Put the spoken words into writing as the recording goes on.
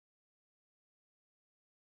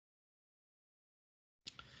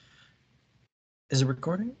Is it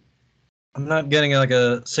recording? I'm not getting like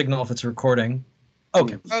a signal if it's recording.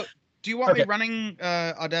 Okay. Oh, do you want me running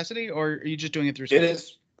Audacity, or are you just doing it through Skype? It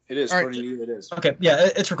is. It is. All For right. you, it is. Okay, yeah,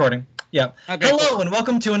 it's recording. Yeah. Okay, Hello, cool. and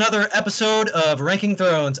welcome to another episode of Ranking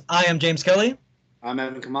Thrones. I am James Kelly. I'm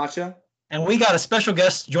Evan Camacho. And we got a special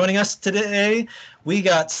guest joining us today. We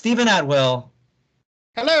got Stephen Atwell.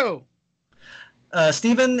 Hello.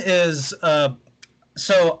 Stephen is...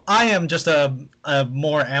 So I am just a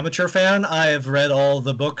more amateur fan. I have read all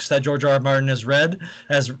the books that George R. R. Martin has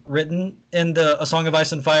written in the A Song of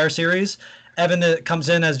Ice and Fire series. Evan comes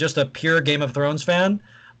in as just a pure Game of Thrones fan.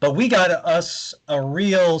 But we got us a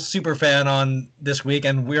real super fan on this week,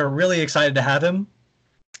 and we're really excited to have him.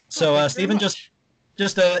 So, Stephen, just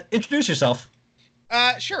introduce yourself.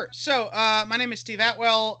 Sure. So, my name is Steve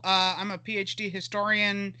Atwell. I'm a PhD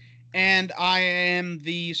historian, and I am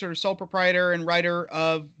the sort of sole proprietor and writer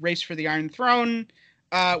of Race for the Iron Throne,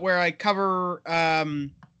 where I cover A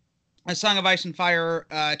Song of Ice and Fire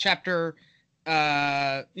chapter,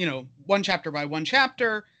 one chapter by one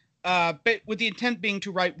chapter, but with the intent being to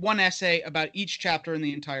write one essay about each chapter in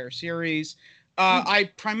the entire series. I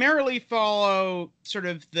primarily follow sort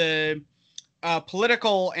of the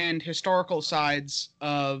political and historical sides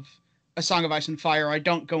of A Song of Ice and Fire. I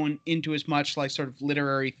don't go into as much like sort of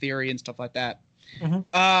literary theory and stuff like that.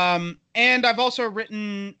 Mm-hmm. And I've also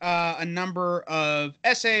written a number of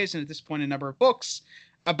essays and at this point a number of books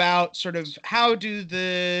about sort of how do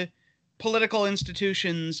the political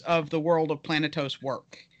institutions of the world of Planetos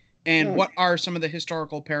work, and what are some of the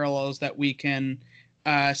historical parallels that we can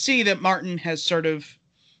see that Martin has sort of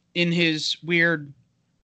in his weird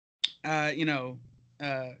 90s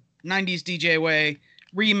DJ way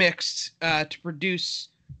remixed to produce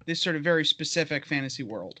this sort of very specific fantasy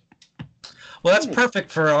world. Well, that's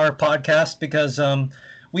perfect for our podcast because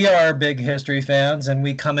we are big history fans, and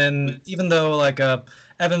we come in, even though like Evan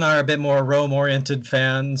and I are a bit more Rome-oriented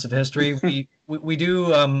fans of history, we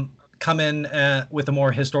do come in with a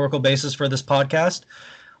more historical basis for this podcast.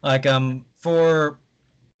 Like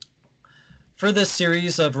for this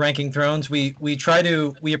series of Ranking Thrones, we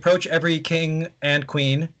approach every king and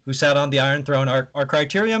queen who sat on the Iron Throne. Our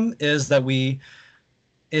criterion is that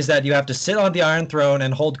you have to sit on the Iron Throne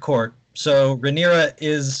and hold court. So Rhaenyra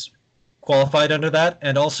is qualified under that,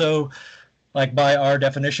 and also, like by our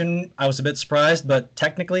definition, I was a bit surprised, but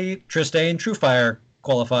technically Trystane Truefire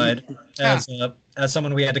qualified as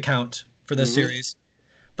someone we had to count for this series.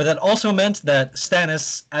 But that also meant that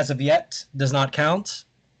Stannis, as of yet, does not count.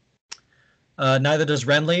 Neither does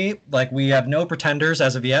Renly. Like, we have no pretenders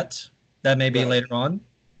as of yet. That may be later on.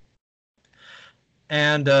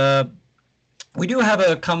 And we do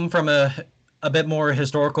have come from a bit more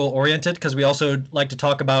historical oriented, because we also like to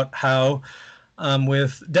talk about how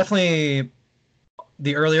with definitely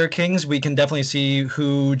the earlier kings, we can definitely see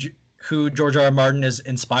who George R. R. Martin is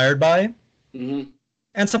inspired by. Mm-hmm.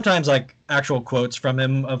 And sometimes like actual quotes from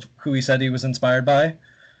him of who he said he was inspired by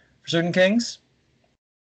for certain kings.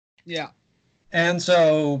 Yeah. And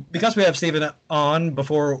so, because we have Stephen on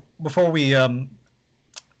before we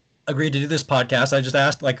agreed to do this podcast, I just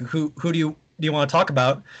asked like who do you want to talk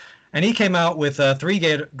about, and he came out with three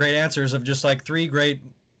great answers of just like three great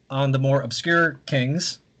on the more obscure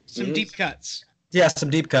kings. Some deep cuts. Yeah, some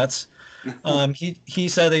deep cuts. He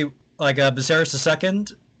said they like Viserys II,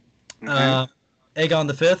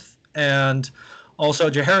 Aegon V, and also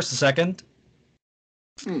Jaehaerys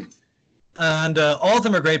II. And all of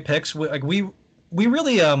them are great picks. We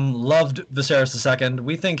really loved Viserys II.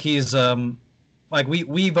 We think he's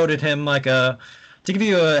we voted him to give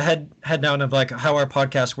you a head down of like how our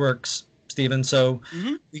podcast works, Stephen. So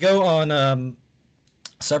we go on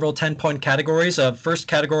several 10-point categories. First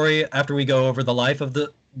category, after we go over the life of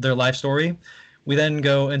their life story, we then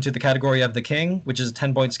go into the category of the king, which is a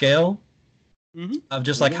 10-point scale of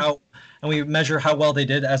just like how, and we measure how well they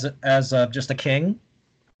did as just a king,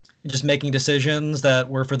 just making decisions that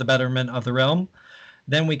were for the betterment of the realm.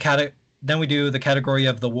 Then we do the category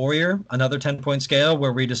of the warrior, another 10-point scale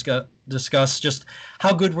where we discuss just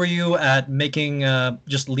how good were you at making,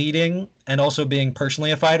 just leading and also being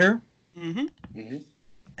personally a fighter.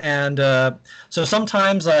 And so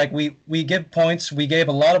sometimes like we give points. We gave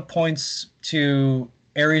a lot of points to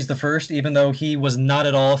Aerys the First, even though he was not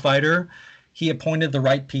at all a fighter. He appointed the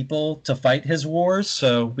right people to fight his wars,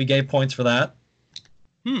 so we gave points for that.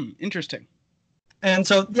 Interesting. And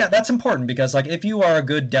so, yeah, that's important because, like, if you are a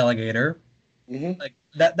good delegator, like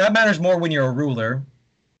that matters more when you're a ruler.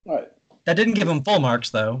 Right. That didn't give him full marks,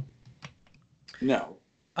 though. No.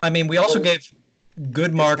 I mean, we also gave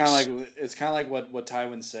good marks. It's kind of like what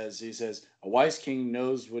Tywin says. He says a wise king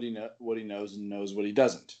knows what he knows and knows what he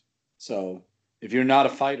doesn't. So If you're not a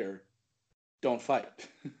fighter, don't fight.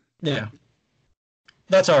 Yeah.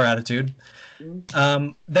 That's our attitude.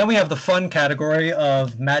 Then we have the fun category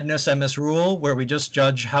of madness and misrule, where we just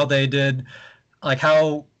judge how they did, like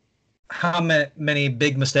how many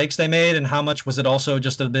big mistakes they made, and how much was it also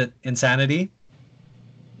just a bit insanity.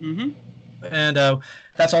 Mm-hmm. And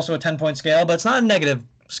that's also a 10-point scale, but it's not a negative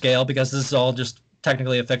scale because this is all just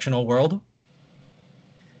technically a fictional world.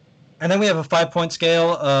 And then we have a 5-point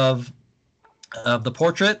scale of the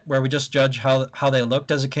portrait, where we just judge how they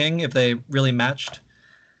looked as a king, if they really matched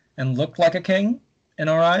and looked like a king in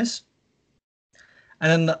our eyes.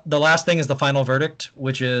 And then the last thing is the final verdict,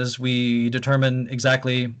 which is we determine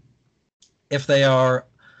exactly if they are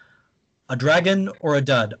a dragon or a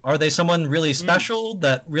dud. Are they someone really special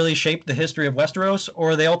that really shaped the history of Westeros,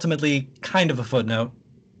 or are they ultimately kind of a footnote?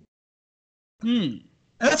 And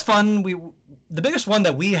that's fun. The biggest one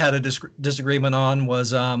that we had a disagreement on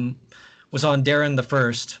was on Darren the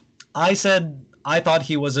First. I said I thought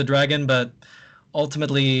he was a dragon, but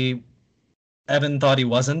ultimately Evan thought he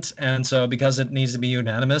wasn't, and so because it needs to be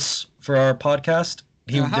unanimous for our podcast,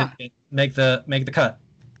 he did make the cut.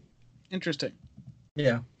 Interesting.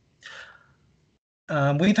 Yeah.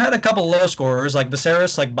 We've had a couple low scorers, like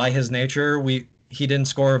Viserys. Like by his nature, he didn't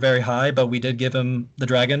score very high, but we did give him the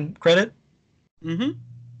dragon credit. Mm-hmm.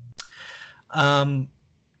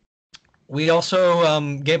 We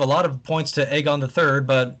also gave a lot of points to Aegon III,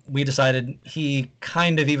 but we decided he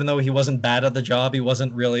kind of, even though he wasn't bad at the job, he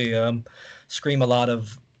wasn't really scream a lot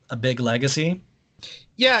of a big legacy.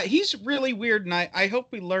 Yeah, he's really weird, and I hope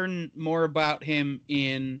we learn more about him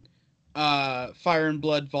in Fire and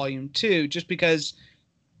Blood Volume 2, just because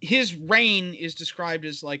his reign is described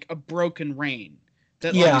as like a broken reign.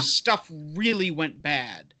 That like stuff really went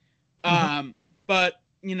bad. But,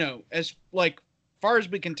 you know, as like far as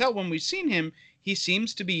we can tell when we've seen him, he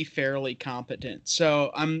seems to be fairly competent.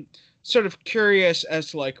 So I'm sort of curious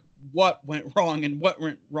as to like what went wrong and what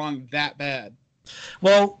went wrong that bad.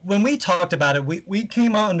 Well, when we talked about it, we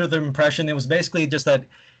came under the impression it was basically just that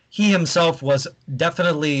he himself was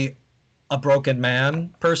definitely a broken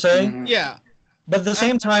man, per se. Mm-hmm. Yeah. But at the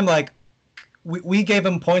same time, like, we gave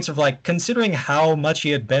him points of, like, considering how much he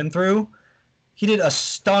had been through, he did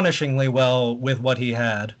astonishingly well with what he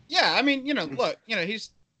had. Yeah, I mean, you know, look, you know,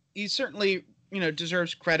 he's certainly, you know,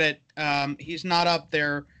 deserves credit. He's not up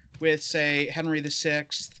there with, say, Henry VI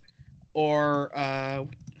or,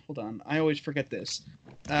 hold on, I always forget this.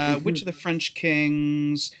 Which of the French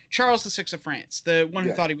kings? Charles VI of France, the one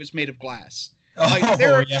who thought he was made of glass. Like,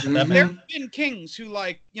 there have been kings who,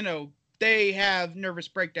 like, you know, they have nervous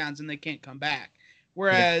breakdowns and they can't come back.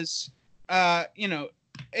 Whereas, you know,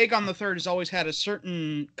 Aegon III has always had a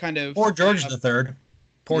certain kind of... Poor George III.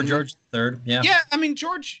 Poor George III, yeah. Yeah, I mean,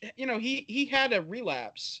 George, you know, he had a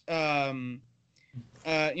relapse. You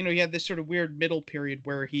know, he had this sort of weird middle period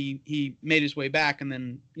where he made his way back and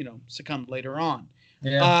then, you know, succumbed later on.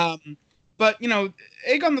 Yeah. But, you know,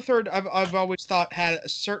 Aegon III, I've always thought had a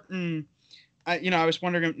certain... you know, I was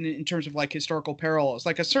wondering in terms of like historical parallels,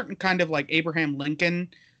 like a certain kind of like Abraham Lincoln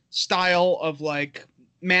style of like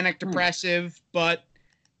manic depressive, but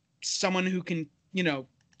someone who can, you know,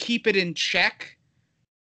 keep it in check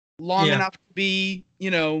long enough to be,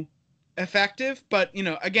 you know, effective. But, you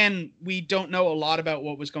know, again, we don't know a lot about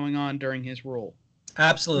what was going on during his rule.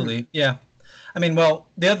 Absolutely. Yeah. I mean, well,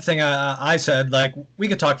 the other thing I said, like, we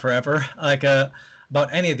could talk forever, like,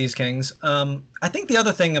 about any of these kings. I think the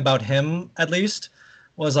other thing about him, at least,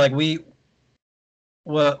 was like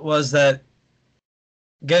was that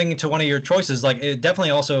getting to one of your choices, like it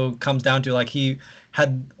definitely also comes down to like he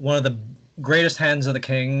had one of the greatest hands of the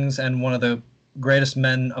kings and one of the greatest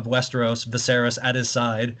men of Westeros, Viserys, at his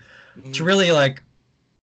side to really like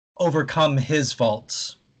overcome his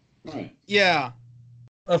faults. Right. Yeah.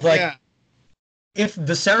 Of like, if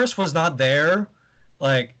Viserys was not there,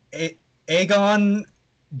 like Aegon,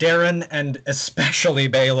 Darren, and especially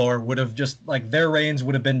Baelor would have just, like, their reigns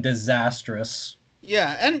would have been disastrous.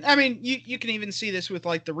 Yeah, and, I mean, you can even see this with,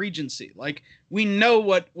 like, the Regency. Like, we know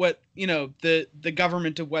what you know, the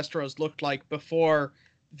government of Westeros looked like before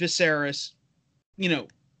Viserys, you know,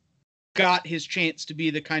 got his chance to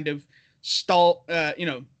be the kind of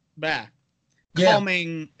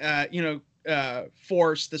calming, you know,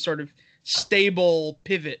 force, the sort of stable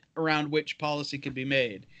pivot around which policy could be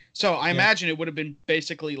made. So I imagine it would have been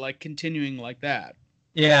basically like continuing like that.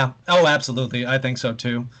 Yeah. Oh, absolutely. I think so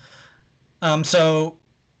too. So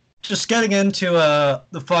just getting into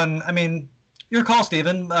the fun. I mean, your call,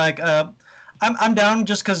 Stephen. Like, I'm down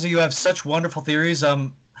just because you have such wonderful theories.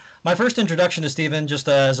 My first introduction to Stephen, just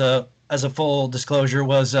as a full disclosure,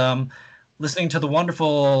 was listening to the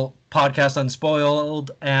wonderful podcast Unspoiled,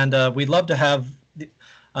 and we'd love to have the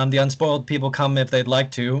Unspoiled people come if they'd like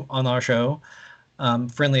to on our show.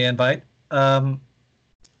 Friendly invite. When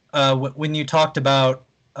you talked about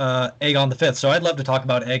Aegon the Fifth, so I'd love to talk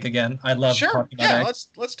about Egg again. I'd love sure. talking about Egg.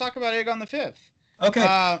 Let's talk about Aegon the Fifth. Okay.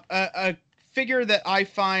 A figure that I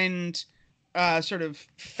find sort of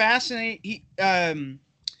fascinating.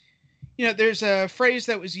 There's a phrase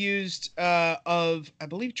that was used of, I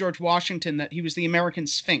believe, George Washington, that he was the American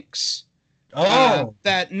Sphinx.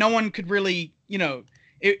 That no one could really,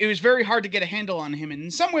 it was very hard to get a handle on him. And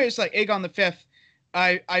in some ways, like Aegon the Fifth,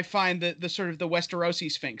 I find the sort of the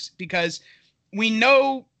Westerosi Sphinx, because we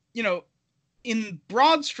know, in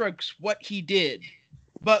broad strokes what he did,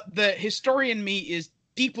 but the historian me is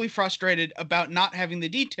deeply frustrated about not having the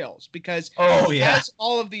details, because he has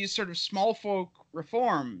all of these sort of small folk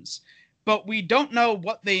reforms, but we don't know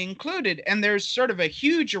what they included. And there's sort of a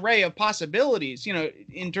huge array of possibilities,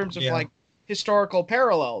 in terms of like historical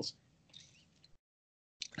parallels.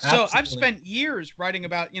 Absolutely. So I've spent years writing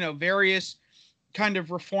about, various kind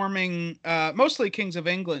of reforming, mostly Kings of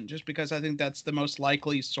England, just because I think that's the most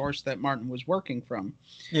likely source that Martin was working from.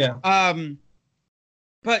 Yeah.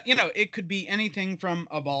 But, it could be anything from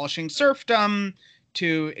abolishing serfdom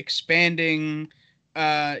to expanding,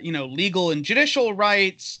 legal and judicial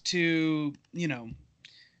rights to,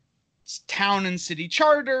 town and city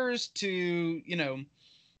charters to,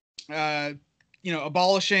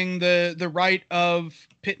 abolishing the right of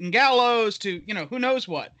pit and gallows to, who knows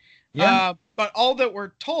what. Yeah. But all that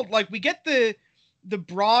we're told, like, we get the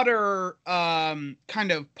broader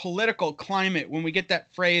kind of political climate when we get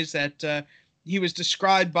that phrase that he was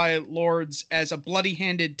described by lords as a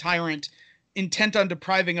bloody-handed tyrant intent on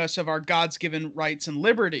depriving us of our God's given rights and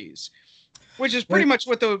liberties, which is pretty much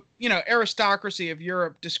what the aristocracy of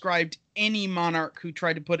Europe described any monarch who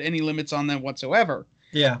tried to put any limits on them whatsoever.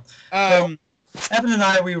 Yeah. So Evan and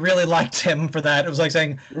I, we really liked him for that. It was like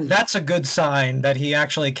saying that's a good sign that he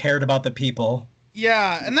actually cared about the people.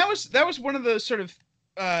 Yeah, and that was one of the sort of.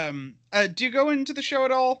 Do you go into the show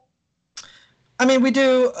at all? I mean, we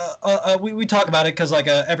do. We talk about it because, like,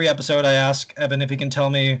 every episode, I ask Evan if he can tell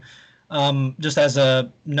me, just as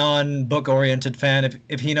a non-book oriented fan,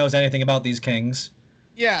 if he knows anything about these kings.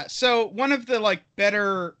 Yeah. So one of the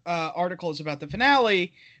better articles about the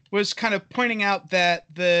finale was kind of pointing out that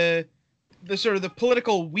the sort of the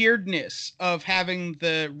political weirdness of having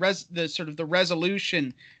the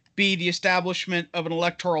resolution be the establishment of an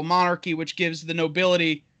electoral monarchy, which gives the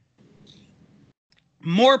nobility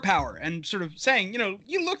more power, and sort of saying,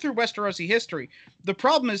 you look through Westerosi history, the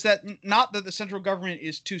problem is that not that the central government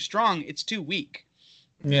is too strong, it's too weak.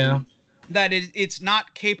 Yeah. That it's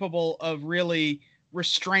not capable of really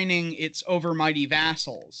restraining its overmighty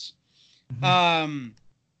vassals. Mm-hmm.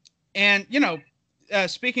 And,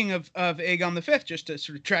 speaking of Aegon the Fifth, just to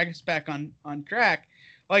sort of drag us back on track,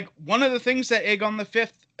 like, one of the things that Aegon the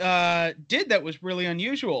Fifth did that was really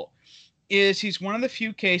unusual is he's one of the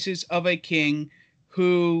few cases of a king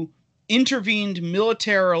who intervened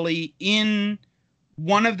militarily in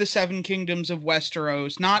one of the seven kingdoms of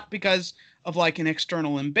Westeros, not because of an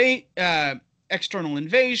external invasion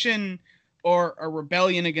or a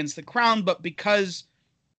rebellion against the crown, but because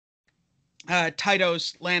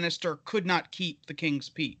Tytos Lannister could not keep the king's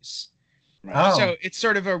peace. Oh. So it's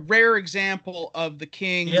sort of a rare example of the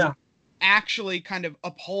king actually kind of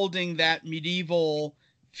upholding that medieval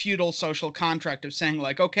feudal social contract of saying,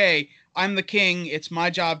 okay, I'm the king, it's my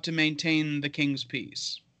job to maintain the king's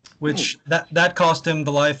peace. Which that cost him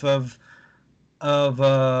the life of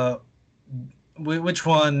which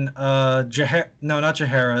one? No, not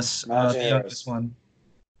Jaehaerys. The youngest one.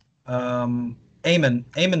 Aemon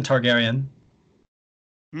Targaryen.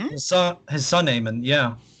 His son Aemon.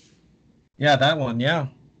 Yeah, that one. Yeah,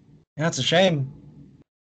 it's a shame.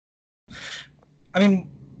 I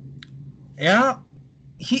mean, yeah.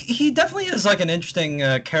 He definitely is an interesting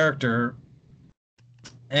character,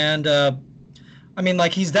 and I mean,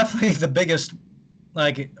 he's definitely the biggest,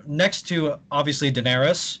 next to obviously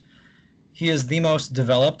Daenerys. He is the most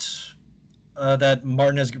developed that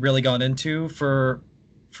Martin has really gone into for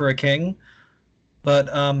a king. But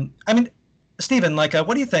I mean, Stephen,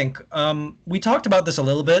 what do you think? We talked about this a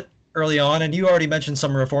little bit early on, and you already mentioned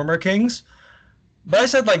some reformer kings. But I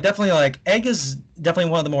said, definitely, Egg is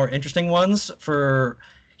definitely one of the more interesting ones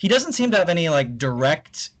he doesn't seem to have any,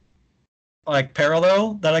 direct,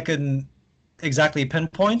 parallel that I could exactly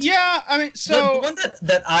pinpoint. Yeah, I mean, so... The one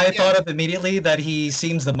that I thought of immediately that he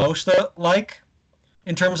seems the most like,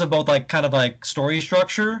 in terms of both, story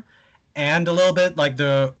structure and a little bit,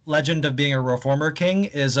 the legend of being a reformer king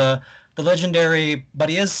is the legendary, but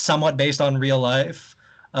he is somewhat based on real life,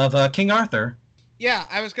 of King Arthur. Yeah,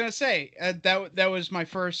 I was gonna say that was my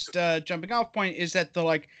first jumping off point. Is that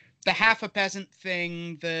the half a peasant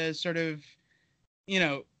thing, the sort of,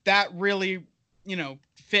 that really,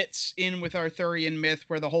 fits in with Arthurian myth,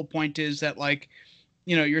 where the whole point is that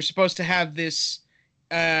you're supposed to have this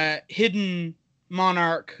hidden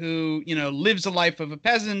monarch who, lives a life of a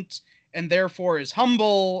peasant and therefore is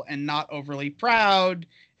humble and not overly proud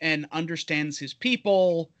and understands his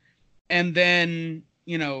people, and then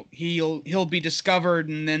he'll be discovered,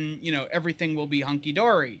 and then everything will be hunky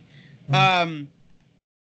dory,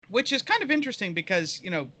 which is kind of interesting because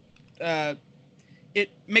it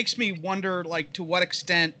makes me wonder to what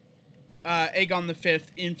extent Aegon V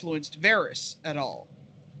influenced Varys at all,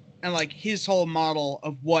 and his whole model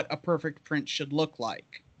of what a perfect prince should look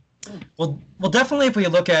like. Well, definitely if we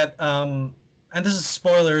look at and this is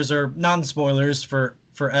spoilers or non-spoilers for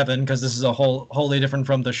Evan, because this is a wholly different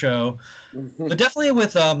from the show. But definitely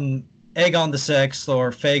with Aegon VI,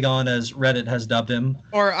 or Fagon as Reddit has dubbed him.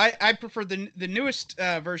 Or I prefer the newest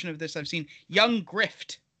version of this I've seen, Young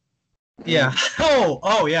Grift. Yeah.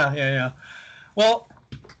 Oh yeah. Well,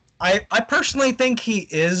 I personally think he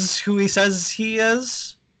is who he says he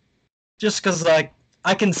is, just because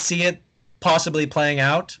I can see it possibly playing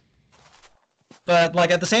out. But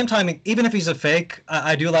at the same time, even if he's a fake,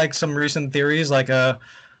 I do like some recent theories. I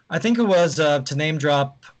think it was to name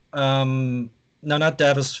drop. No, not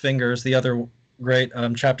Davis Fingers. The other great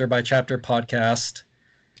chapter by chapter podcast.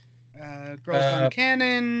 Girls Gone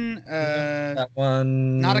Canon. That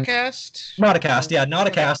one. Nauticast. Yeah,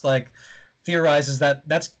 Nauticast theorizes that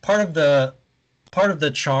that's part of the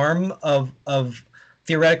charm of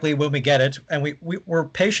theoretically when we get it, and we're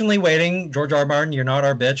patiently waiting. George R. Martin, you're not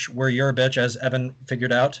our bitch, we're your bitch, as Evan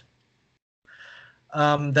figured out.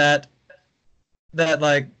 That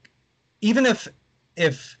even if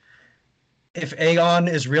Aegon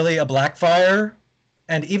is really a Blackfire,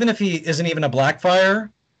 and even if he isn't even a Blackfire,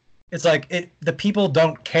 it's the people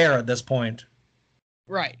don't care at this point.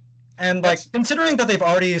 Right. And considering that they've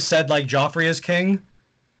already said Joffrey is king,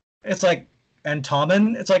 it's and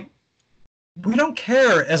Tommen, it's we don't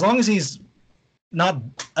care as long as he's not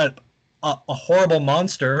a horrible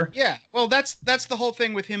monster. Yeah, well, that's the whole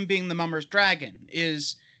thing with him being the Mummer's dragon.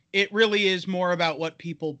 Is it really is more about what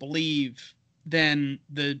people believe than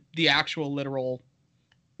the actual literal,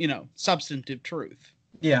 substantive truth.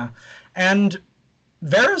 Yeah, and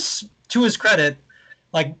Varys, to his credit,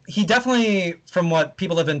 he definitely, from what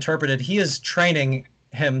people have interpreted, he is training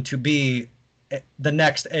him to be the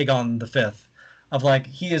next Aegon V. Of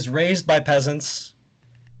he is raised by peasants.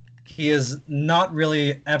 He is not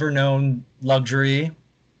really ever known luxury.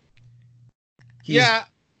 He's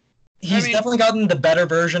definitely gotten the better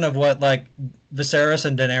version of what Viserys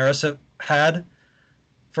and Daenerys have had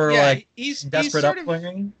for he's desperate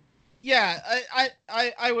upbringing.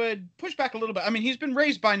 I would push back a little bit. I mean, he's been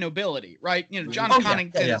raised by nobility, right? John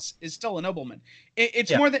Connington is still a nobleman.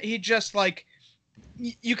 It's more that he just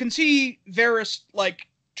you can see Varys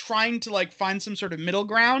trying to find some sort of middle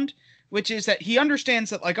ground, which is that he understands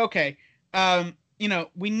that okay,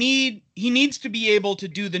 he needs to be able to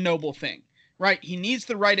do the noble thing, right? He needs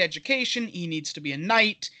the right education. He needs to be a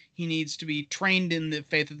knight. He needs to be trained in the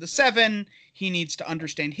Faith of the Seven. He needs to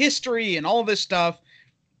understand history and all this stuff.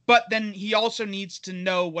 But then he also needs to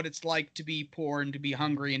know what it's like to be poor and to be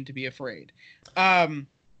hungry and to be afraid.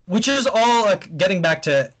 Which is all getting back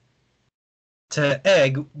to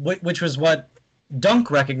Egg, which was what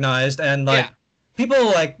Dunk recognized, and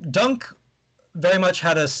people Dunk very much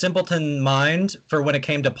had a simpleton mind for when it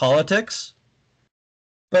came to politics,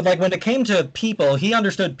 but when it came to people, he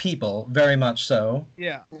understood people very much so.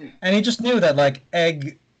 Yeah, and he just knew that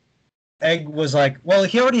Egg was well,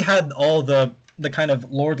 he already had all the kind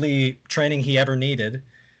of lordly training he ever needed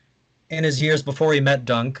in his years before he met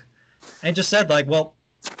Dunk, and he just said well,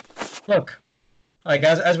 look,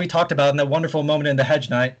 as we talked about in that wonderful moment in the Hedge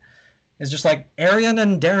Knight. It's just Aerion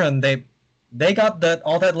and Darren, they got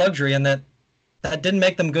all that luxury, and that didn't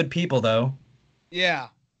make them good people, though. Yeah,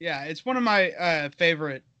 it's one of my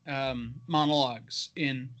favorite monologues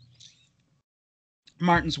in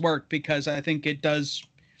Martin's work, because I think it does,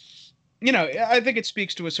 I think it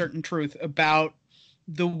speaks to a certain truth about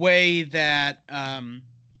the way that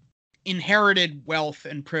inherited wealth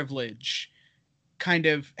and privilege kind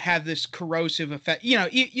of have this corrosive effect.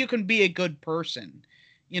 You can be a good person,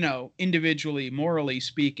 individually, morally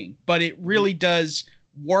speaking, but it really does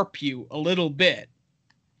warp you a little bit,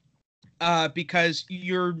 because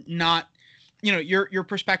you're not you know, your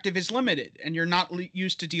perspective is limited and you're not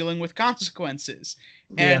used to dealing with consequences.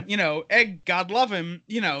 And, you know, Egg, God love him,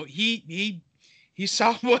 you know, he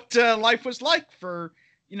saw what life was like for,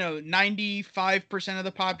 you know, 95% of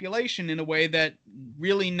the population in a way that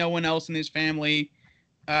really no one else in his family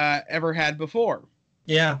ever had before.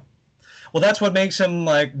 Yeah. Well, that's what makes him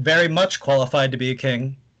like very much qualified to be a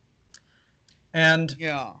king. And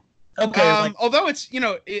yeah. Okay. Although it's, you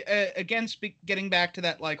know, again, getting back to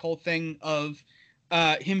that like whole thing of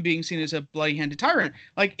him being seen as a bloody-handed tyrant,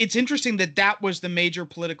 like it's interesting that that was the major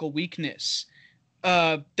political weakness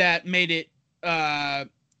that made it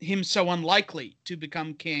him so unlikely to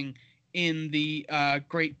become king in the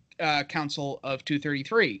Great Council of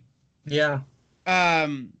 233. Yeah.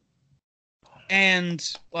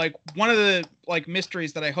 And like one of the like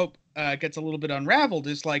mysteries that I hope gets a little bit unraveled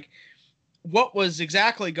is like what was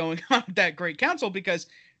exactly going on at that Great Council, because,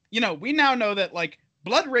 you know, we now know that like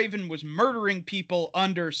Bloodraven was murdering people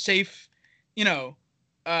under safe, you know,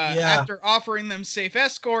 after offering them safe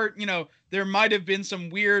escort. You know, there might have been some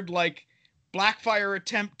weird like Blackfire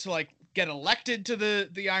attempt to like get elected to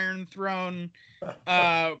the Iron Throne.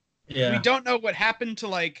 We don't know what happened to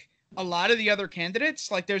like a lot of the other candidates.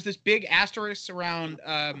 Like there's this big asterisk around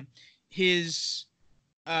his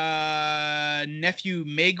nephew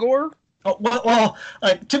Maegor. Oh, well,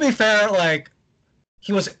 like to be fair, like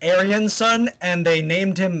he was Aerian's son, and they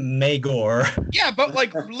named him Maegor. Yeah, but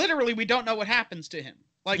like literally, we don't know what happens to him.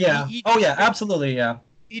 Like, yeah, absolutely, yeah.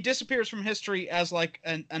 He disappears from history as like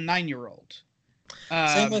a 9-year-old.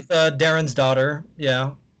 Same with Darren's daughter.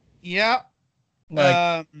 Yeah. Yeah.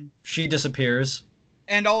 Like she disappears.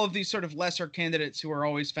 And all of these sort of lesser candidates who are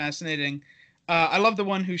always fascinating. I love the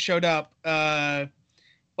one who showed up.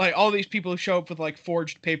 Like all these people who show up with like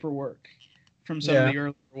forged paperwork from some of the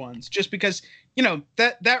earlier ones, just because, you know,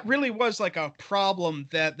 that really was like a problem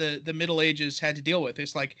that the Middle Ages had to deal with.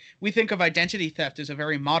 It's like we think of identity theft as a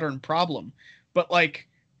very modern problem, but like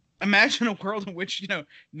imagine a world in which, you know,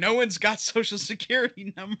 no one's got social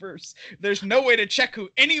security numbers. There's no way to check who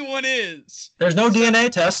anyone is. There's no DNA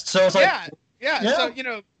test, so it's like yeah. So, you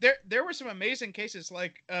know, there were some amazing cases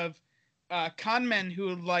like of con men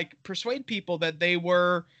who like persuade people that they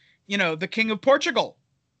were, you know, the king of Portugal.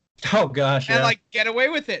 Oh gosh, and like get away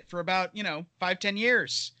with it for about, you know, 5-10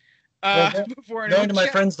 years. Before going to my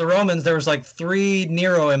friends the Romans, there was like 3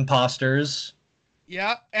 Nero imposters.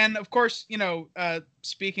 Yeah, and of course, you know,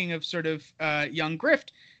 speaking of sort of young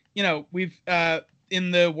grift, you know, we've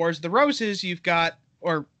in the Wars of the Roses, you've got,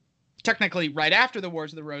 or technically right after the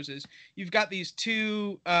Wars of the Roses, you've got these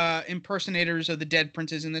 2 impersonators of the dead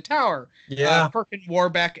princes in the Tower. Perkin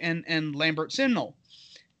Warbeck and Lambert Simnel,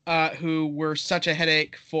 who were such a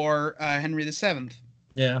headache for Henry VII.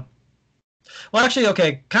 Yeah. Well, actually,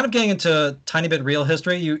 okay, kind of getting into a tiny bit real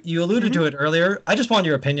history. You alluded to it earlier. I just want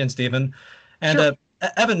your opinion, Stephen. And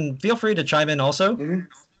Evan, feel free to chime in also.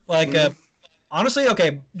 Like, honestly,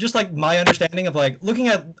 okay, just like my understanding of like looking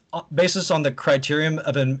at basis on the criterion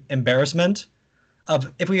of an embarrassment,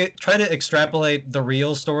 of if we try to extrapolate the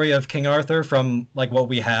real story of King Arthur from like what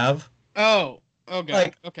we have. Oh god.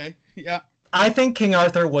 Like, okay, yeah. I think King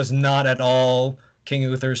Arthur was not at all King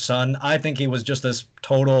Uther's son. I think he was just this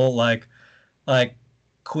total like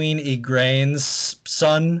Queen Igraine's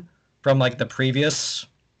son from like the previous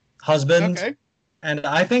husband. Okay. And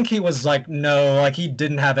I think he was like, no, like he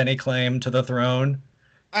didn't have any claim to the throne.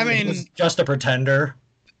 I mean, he was just a pretender.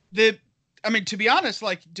 I mean, to be honest,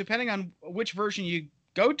 like depending on which version you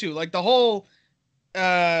go to, like the whole,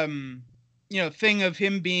 you know, thing of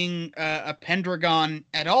him being a Pendragon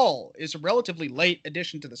at all is a relatively late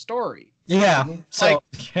addition to the story. Yeah. So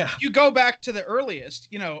you go back to the earliest,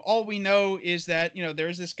 you know, all we know is that, you know,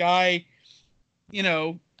 there's this guy, you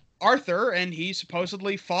know, Arthur, and he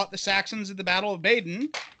supposedly fought the Saxons at the Battle of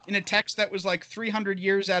Badon in a text that was like 300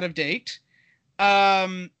 years out of date.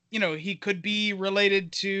 You know, he could be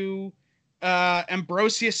related to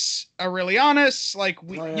Ambrosius Aurelianus. Like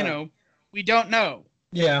you know, we don't know.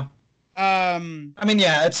 Yeah. I mean,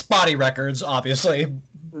 yeah, it's spotty records, obviously.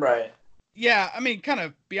 Right. Yeah, I mean, kind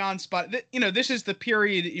of beyond spot. You know, this is the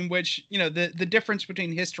period in which, you know, the difference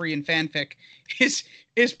between history and fanfic is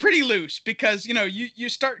pretty loose, because, you know, you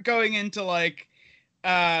start going into like,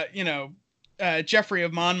 you know, Geoffrey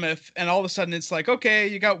of Monmouth, and all of a sudden it's like, okay,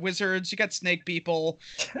 you got wizards, you got snake people,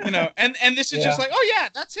 you know, and this is just like, oh yeah,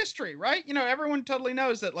 that's history, right? You know, everyone totally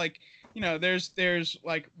knows that, like, you know, there's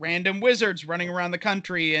like random wizards running around the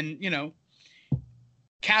country, and, you know,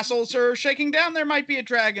 castles are shaking down, there might be a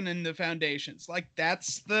dragon in the foundations. Like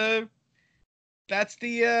that's the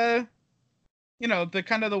you know, the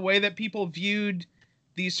kind of the way that people viewed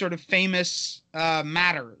these sort of famous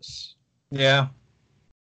matters. Yeah.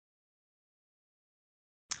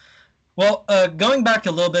 Well, going back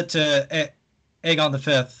a little bit to Aegon the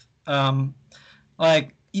Fifth,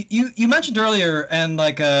 like you mentioned earlier, and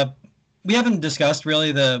like we haven't discussed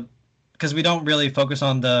really because we don't really focus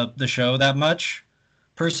on the show that much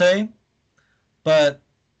per se, but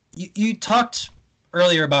you talked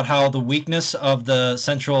earlier about how the weakness of the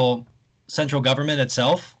central government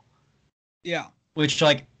itself. Yeah. Which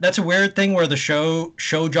like that's a weird thing where the show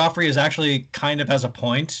Joffrey is actually kind of has a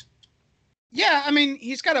point. Yeah, I mean,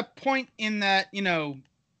 he's got a point in that,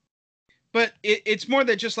 but it's more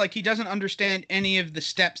that just like he doesn't understand any of the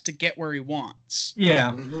steps to get where he wants.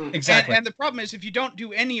 Yeah, exactly. And the problem is if you don't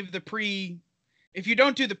do any of the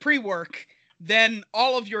pre-work, then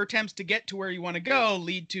all of your attempts to get to where you want to go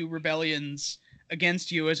lead to rebellions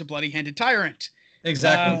against you as a bloody-handed tyrant.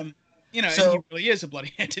 Exactly. And he really is a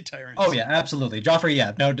bloody-handed tyrant. Oh yeah, absolutely. Joffrey,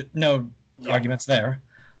 yeah, no arguments there.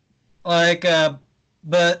 Like,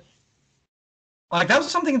 but like that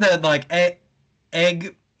was something that like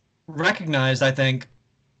Egg recognized, I think,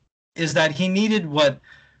 is that he needed what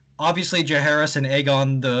obviously Jaehaerys and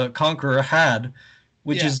Aegon the Conqueror had,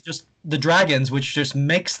 which is just the dragons, which just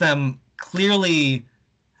makes them clearly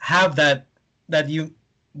have that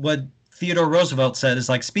what Theodore Roosevelt said is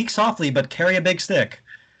like speak softly but carry a big stick.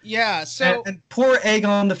 Yeah, so and poor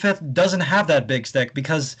Aegon the Fifth doesn't have that big stick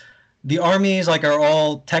because the armies like are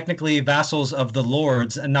all technically vassals of the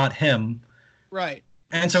lords and not him. Right.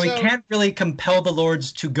 And so he can't really compel the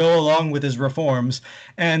lords to go along with his reforms.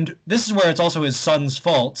 And this is where it's also his son's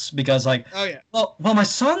faults because like, oh yeah, well, my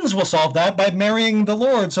sons will solve that by marrying the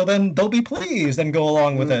lord, so then they'll be pleased and go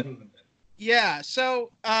along with it. Yeah.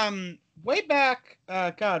 So way back,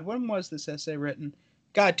 God, when was this essay written?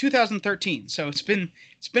 God, 2013. So it's been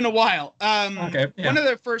a while. Okay, yeah. One of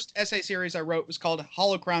the first essay series I wrote was called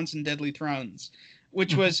Hollow Crowns and Deadly Thrones,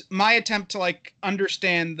 which was my attempt to like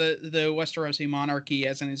understand the Westerosi monarchy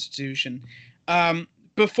as an institution.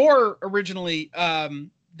 Before originally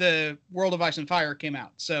the World of Ice and Fire came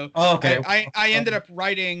out. So I ended up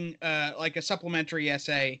writing like a supplementary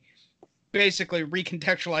essay, basically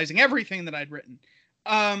recontextualizing everything that I'd written.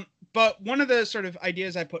 But one of the sort of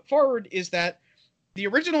ideas I put forward is that the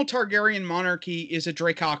original Targaryen monarchy is a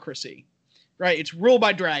dracocracy, right? It's ruled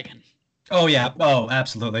by dragon. Oh, yeah. Oh,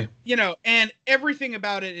 absolutely. And everything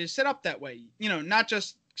about it is set up that way. Not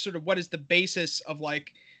just sort of what is the basis of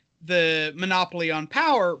like the monopoly on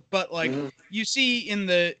power, but like you see in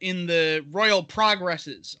the royal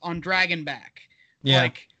progresses on Dragonback,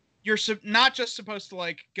 like you're not just supposed to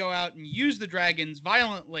like go out and use the dragons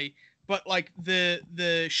violently, but like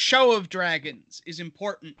the show of dragons is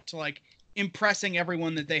important to like impressing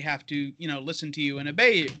everyone that they have to, listen to you and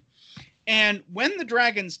obey you. And when the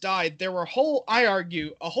dragons died, there were I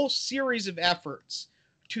argue, a whole series of efforts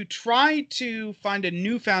to try to find a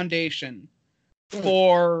new foundation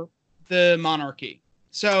for the monarchy.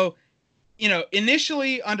 So,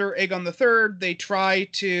 initially under Aegon III, they try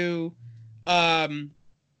to,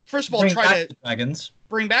 first of all, bring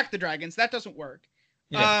back the dragons. That doesn't work.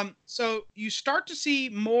 Yeah. So you start to see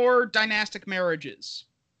more dynastic marriages.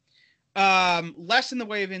 Less in the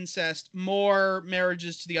way of incest, more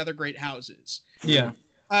marriages to the other great houses. Yeah.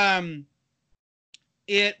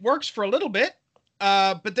 It works for a little bit,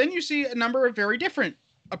 but then you see a number of very different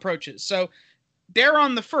approaches. So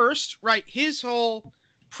Daeron the First, right, his whole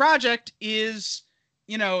project is,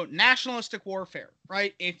 nationalistic warfare,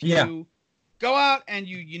 right? If you go out and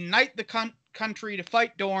you unite the country to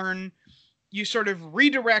fight Dorne, you sort of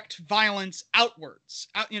redirect violence outwards,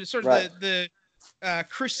 sort of the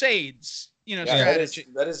Crusades, strategy.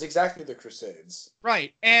 That is exactly the Crusades.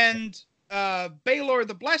 Right. And Baelor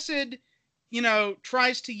the Blessed,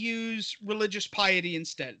 tries to use religious piety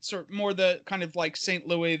instead. Sort of more the kind of like St.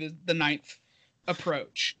 Louis the Ninth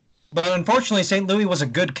approach. But unfortunately, St. Louis was a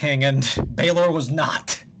good king and Baelor was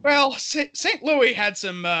not. Well, St. Louis had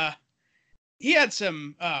some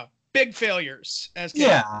big failures as king.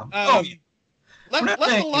 Yeah. Left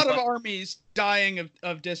a lot of armies dying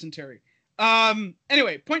of dysentery.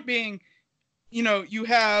 Anyway, point being, you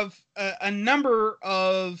have a number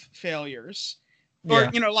of failures,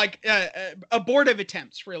 or, abortive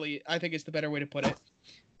attempts, really, I think is the better way to put it.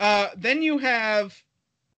 Then you have,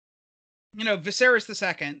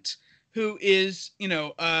 Viserys II, who is,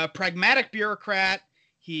 a pragmatic bureaucrat.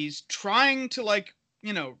 He's trying to,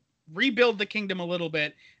 rebuild the kingdom a little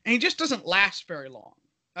bit, and he just doesn't last very long.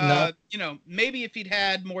 No. Maybe if he'd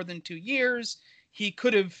had more than 2 years, he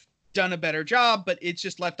could have done a better job, but it's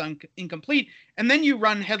just left incomplete. And then you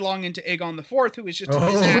run headlong into Aegon IV, who is just a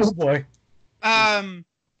disaster. Boy.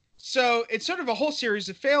 So it's sort of a whole series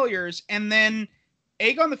of failures, and then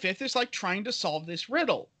Aegon V is like trying to solve this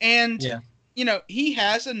riddle. And, you know, he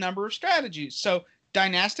has a number of strategies. So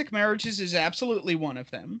dynastic marriages is absolutely one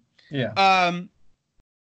of them. Yeah.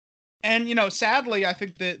 And, you know, sadly, I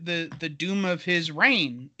think the doom of his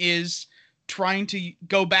reign is trying to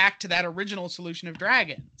go back to that original solution of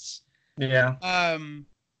dragons. Yeah.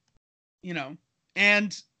 You know,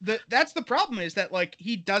 and that's the problem, is that, like,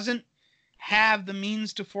 he doesn't have the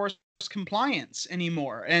means to force compliance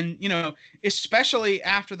anymore. And, you know, especially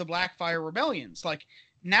after the Blackfire rebellions, like,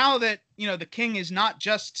 now that, you know, the king is not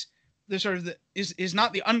just the sort of is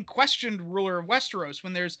not the unquestioned ruler of Westeros,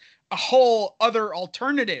 when there's a whole other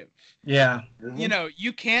alternative. Yeah. You know,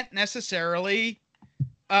 you can't necessarily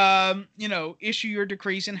you know, issue your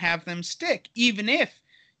decrees and have them stick, even if,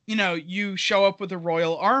 you know, you show up with a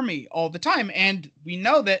royal army all the time. And we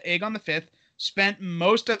know that Aegon V spent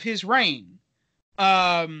most of his reign,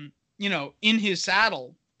 you know, in his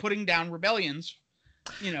saddle, putting down rebellions,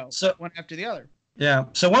 you know, one after the other. Yeah.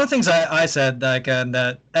 So one of the things I said, like,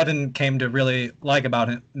 that Evan came to really like about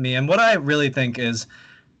me, and what I really think is,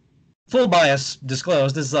 full bias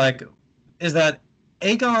disclosed, is that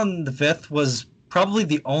Aegon V was probably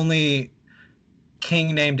the only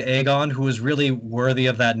king named Aegon who was really worthy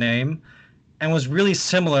of that name, and was really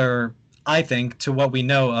similar, I think, to what we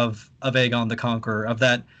know of Aegon the Conqueror. Of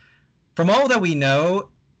that, from all that we know,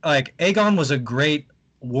 like, Aegon was a great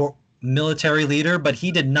military leader, but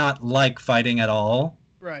he did not like fighting at all.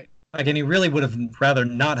 Right. Like, and he really would have rather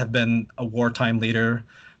not have been a wartime leader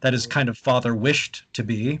that his kind of father wished to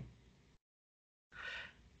be.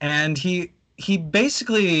 And he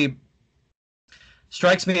basically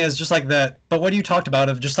strikes me as just like that. But what you talked about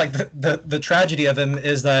of just like the tragedy of him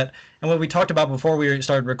is that, and what we talked about before we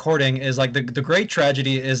started recording, is like the great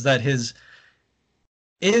tragedy is that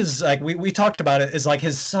we talked about it, is like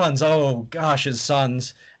his sons. Oh gosh, his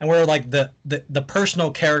sons, and where like the personal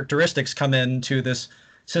characteristics come into this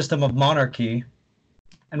system of monarchy,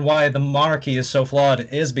 and why the monarchy is so flawed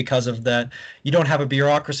is because of that. You don't have a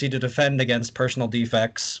bureaucracy to defend against personal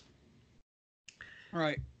defects.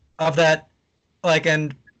 Right. Of that, like,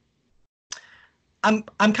 and I'm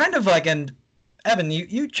kind of like, and Evan,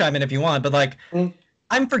 you chime in if you want, but like,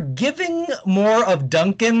 I'm forgiving more of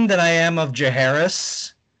Duncan than I am of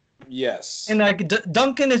Jaehaerys. Yes. And like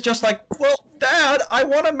Duncan is just like, well, Dad, I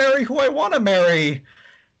want to marry who I want to marry.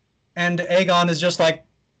 And Aegon is just like,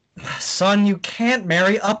 son, you can't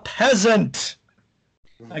marry a peasant.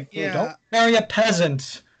 Like, don't marry a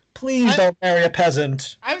peasant. Please don't marry a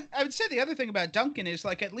peasant. I would say the other thing about Duncan is,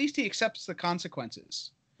 like, at least he accepts the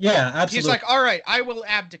consequences. Yeah, absolutely. He's like, all right, I will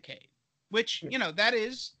abdicate, which, you know, that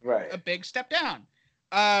is a big step down.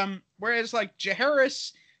 Whereas, like,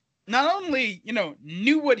 Jaehaerys not only, you know,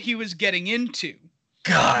 knew what he was getting into.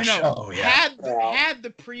 Gosh, you know, had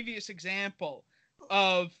the previous example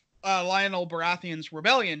of Lionel Baratheon's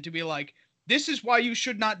rebellion to be like, this is why you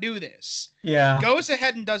should not do this. Yeah. Goes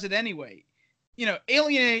ahead and does it anyway. You know,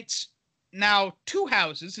 alienates now 2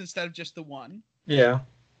 houses instead of just the one. Yeah.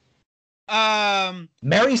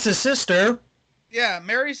 Marries his sister. Yeah,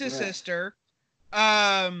 marries his sister.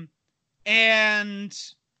 And,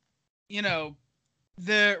 you know,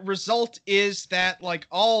 the result is that, like,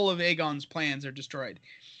 all of Aegon's plans are destroyed.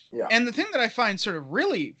 Yeah. And the thing that I find sort of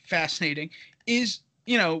really fascinating is,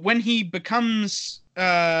 you know, when he becomes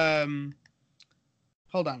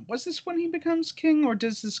hold on, was this when he becomes king, or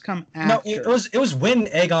does this come after? No, it was when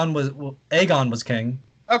Aegon was king.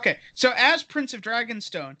 Okay, so as Prince of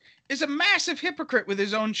Dragonstone is a massive hypocrite with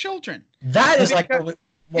his own children. That is like what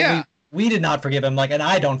we did not forgive him, like, and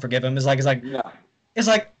I don't forgive him. It's like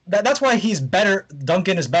that's why he's better.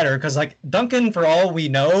 Duncan is better, because like Duncan, for all we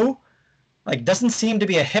know, like, doesn't seem to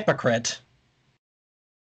be a hypocrite.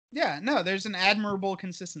 Yeah, no, there's an admirable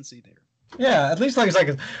consistency there. Yeah, at least it's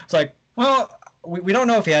like well, we don't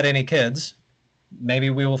know if he had any kids. Maybe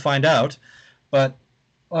we will find out. But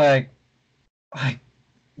like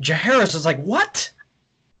Jaehaerys is like, what?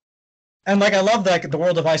 And like, I love that the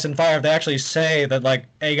World of Ice and Fire, they actually say that like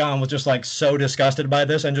Aegon was just like so disgusted by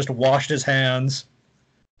this and just washed his hands,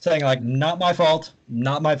 saying like, not my fault,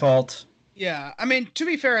 not my fault. Yeah, I mean, to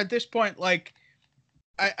be fair, at this point, like,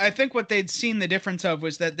 I think what they'd seen the difference of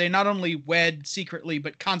was that they not only wed secretly,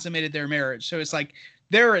 but consummated their marriage. So it's like,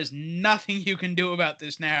 there is nothing you can do about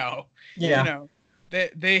this now. Yeah. You know,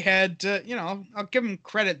 they had, you know, I'll give them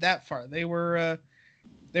credit that far. They were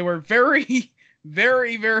very,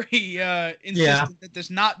 very, very insistent that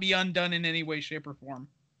this not be undone in any way, shape, or form.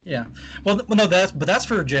 Yeah. Well, no, that's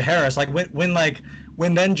for Jaehaerys. Like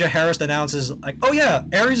when then Jaehaerys announces like, oh yeah,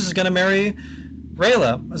 Aerys is gonna marry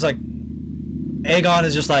Rhaella. It's like Aegon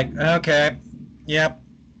is just like, okay, yep,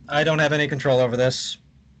 I don't have any control over this,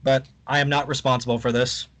 but I am not responsible for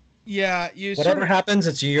this. Yeah, you Whatever sort of, happens,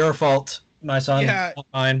 it's your fault, my son, yeah. not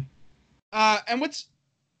mine. And what's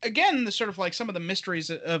again the sort of like some of the mysteries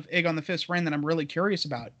of Aegon the Fifth's reign that I'm really curious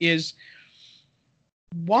about is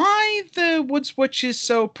why the Woods Witch is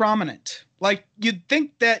so prominent. Like you'd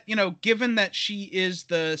think that, you know, given that she is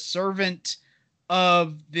the servant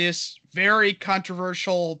of this very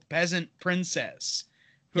controversial peasant princess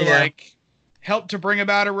who Yeah. like helped to bring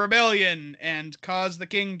about a rebellion and cause the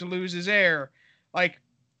king to lose his heir, like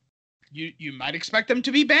you might expect them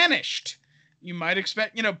to be banished. You might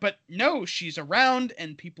expect, you know, but no, she's around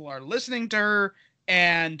and people are listening to her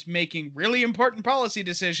and making really important policy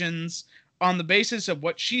decisions on the basis of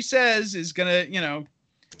what she says is gonna, you know,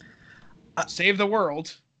 save the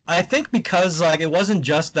world. I think because like it wasn't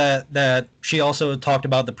just that she also talked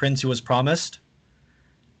about the prince who was promised.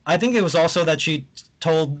 I think it was also that she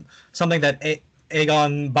told something that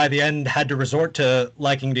Aegon by the end had to resort to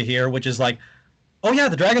liking to hear, which is like, oh yeah,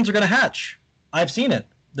 the dragons are going to hatch. I've seen it.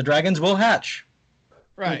 The dragons will hatch.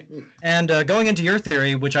 Right. And going into your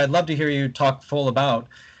theory, which I'd love to hear you talk full about,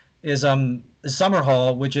 is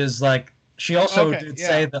Summerhall, which is like she also did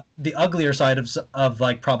say the uglier side of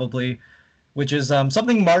like probably, which is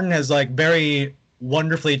something Martin has like very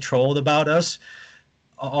wonderfully trolled about us,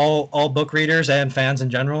 all book readers and fans in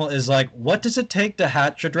general, is like, what does it take to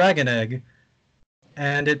hatch a dragon egg?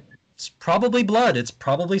 And it's probably blood. It's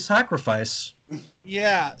probably sacrifice.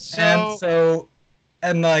 Yeah.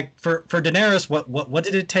 And like for Daenerys, what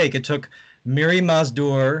did it take? It took Miri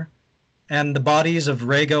Mazdur and the bodies of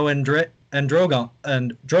Rhaego and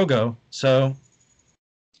Drogo. So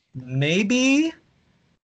maybe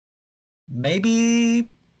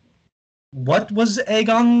what was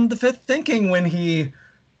Aegon the Fifth thinking when he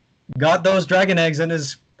got those dragon eggs and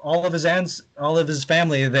all of his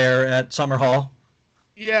family there at Summerhall?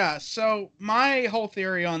 Yeah, so my whole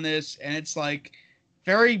theory on this, and it's like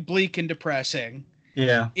very bleak and depressing,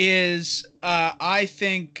 Yeah. is I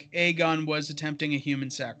think Aegon was attempting a human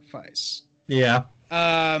sacrifice. Yeah.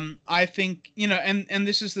 I think, you know, and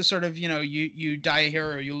this is the sort of, you know, you die a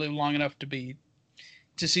hero, you live long enough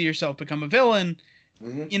to see yourself become a villain.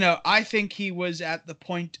 Mm-hmm. You know, I think he was at the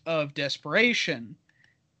point of desperation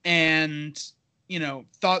and, you know,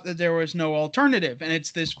 thought that there was no alternative. And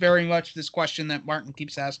it's this very much this question that Martin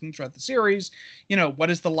keeps asking throughout the series, you know, what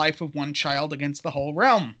is the life of one child against the whole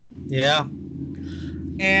realm? Yeah.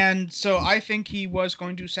 And so I think he was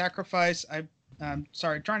going to sacrifice. I'm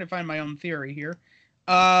sorry, trying to find my own theory here.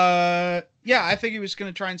 Yeah, I think he was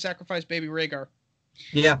going to try and sacrifice baby Rhaegar.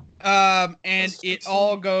 Yeah. And it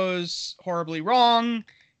all goes horribly wrong.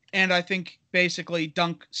 And I think basically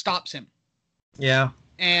Dunk stops him. Yeah.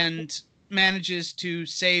 And manages to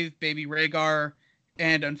save baby Rhaegar,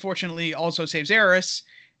 and unfortunately also saves Aerys.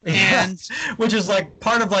 And which is like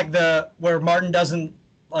part of like where Martin doesn't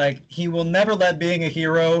like, he will never let being a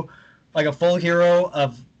hero, like a full hero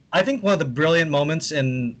of, I think one of the brilliant moments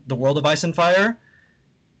in the World of Ice and Fire,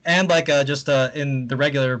 and like just in the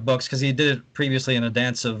regular books, because he did it previously in A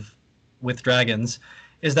Dance with Dragons,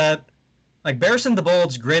 is that like Barristan the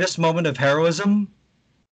Bold's greatest moment of heroism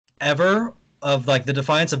ever, of like the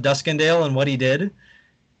defiance of Duskendale and what he did,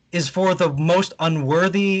 is for the most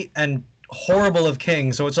unworthy and horrible of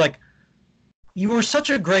kings. So it's like, you were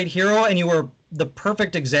such a great hero and you were the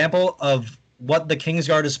perfect example of what the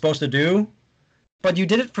Kingsguard is supposed to do, but you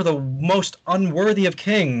did it for the most unworthy of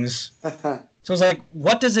kings. So it's like,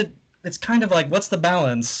 it's kind of like, what's the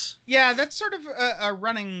balance? Yeah, that's sort of a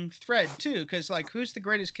running thread too, because like, who's the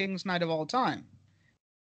greatest King's Knight of all time?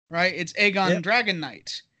 Right? It's Aegon Dragon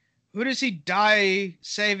Knight. Who does he die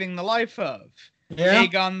saving the life of? Yeah.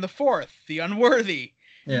 Aegon the Fourth, the unworthy.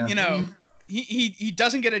 Yeah. You know, he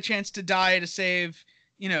doesn't get a chance to die to save,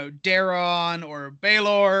 you know, Daeron or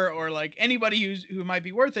Baelor or like anybody who might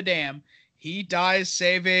be worth a damn. He dies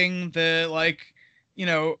saving the, like, you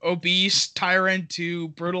know, obese tyrant who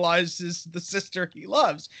brutalizes the sister he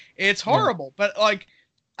loves. It's horrible. Yeah. But like,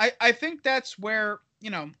 I think that's where,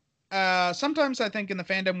 you know, sometimes I think in the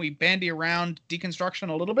fandom we bandy around deconstruction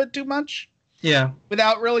a little bit too much. Yeah.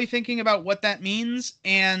 Without really thinking about what that means.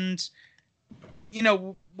 And, you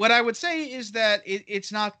know, what I would say is that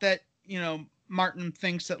it's not that, you know, Martin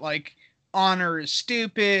thinks that like honor is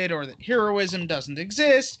stupid or that heroism doesn't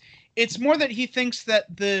exist. It's more that he thinks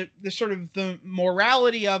that the sort of the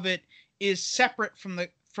morality of it is separate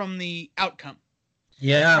from the outcome.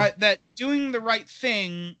 Yeah. Right? That doing the right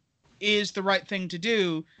thing is the right thing to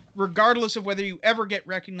do, regardless of whether you ever get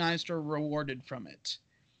recognized or rewarded from it.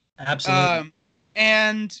 Absolutely.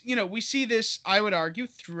 And, you know, we see this, I would argue,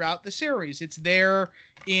 throughout the series. It's there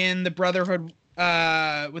in the Brotherhood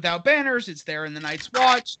Without Banners. It's there in The Night's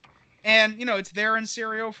Watch. And, it's there in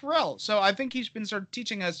Sirio Forel. So I think he's been sort of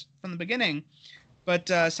teaching us from the beginning. But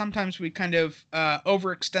sometimes we kind of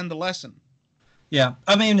overextend the lesson. Yeah.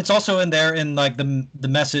 I mean, it's also in there in, like, the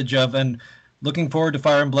message of, and looking forward to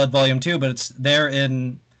Fire and Blood Volume 2, but it's there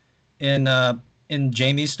in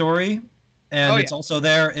Jaime's story. And it's also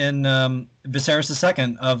there in Viserys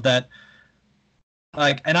II of that.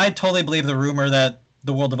 Like, and I totally believe the rumor that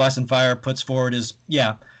the World of Ice and Fire puts forward is,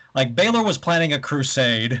 like, Baelor was planning a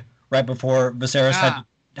crusade right before Viserys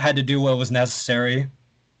had to do what was necessary.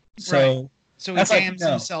 So, right. So he damns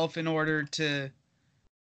himself in order to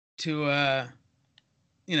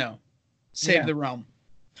save the realm.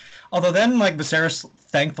 Although then, like, Viserys,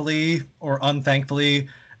 thankfully or unthankfully,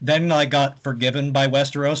 then, like, got forgiven by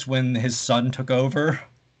Westeros when his son took over.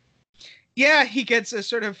 Yeah, he gets a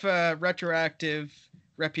sort of retroactive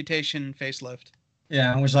reputation facelift.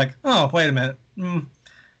 Yeah, and was like, oh, wait a minute.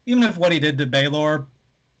 Even if what he did to Baelor,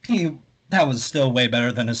 that was still way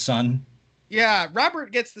better than his son. Yeah,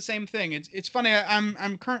 Robert gets the same thing. It's funny.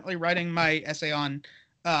 I'm currently writing my essay on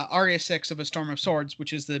Arya 6 of A Storm of Swords,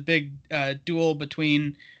 which is the big duel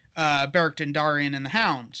between Beric Dondarrion and the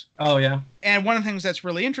Hound. Oh, yeah. And one of the things that's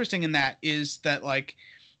really interesting in that is that, like,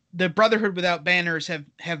 the Brotherhood without banners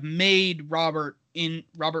have made Robert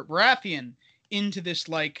Baratheon into this,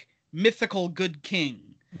 like, mythical good king.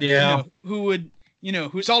 Yeah. Who would,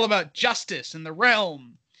 who's all about justice and the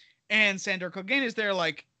realm. And Sandor Clegane is there,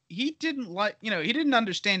 like, he didn't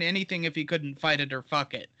understand anything if he couldn't fight it or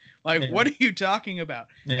fuck it. Like, what are you talking about?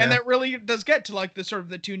 Yeah. And that really does get to, like, the sort of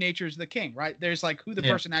the two natures of the king, right? There's, like, who the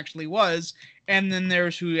person actually was, and then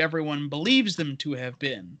there's who everyone believes them to have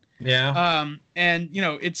been. Yeah. And,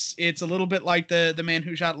 it's a little bit like the man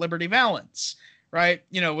who shot Liberty Valance, right?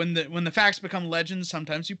 When the facts become legends,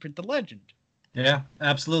 sometimes you print the legend. Yeah,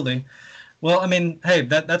 absolutely. Well, I mean, hey,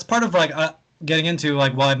 that's part of, like, getting into,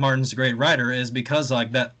 like, why Martin's a great writer is because,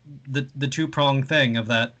 like, that the two-pronged thing of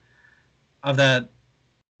that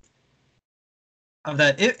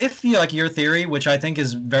if you, like, your theory, which I think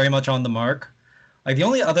is very much on the mark, like, the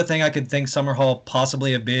only other thing I could think Summerhall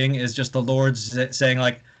possibly of being is just the Lords saying,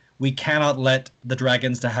 like, we cannot let the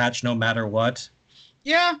dragons to hatch no matter what.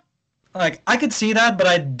 Yeah. Like, I could see that, but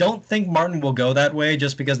I don't think Martin will go that way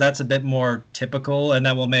just because that's a bit more typical, and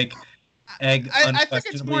that will make Egg I think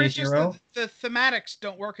it's more a just hero. the thematics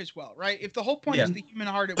don't work as well, right? If the whole point is the human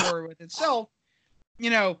heart at war with itself,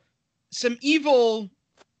 some evil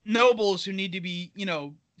nobles who need to be,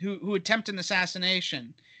 who attempt an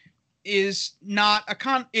assassination is not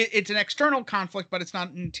it's an external conflict, but it's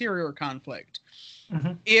not an interior conflict.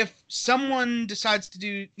 Mm-hmm. If someone decides to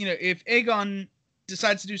do, if Aegon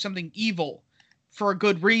decides to do something evil for a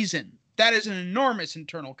good reason, that is an enormous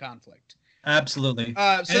internal conflict. Absolutely.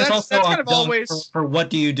 So that's kind of always for what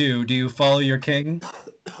do you do? Do you follow your king,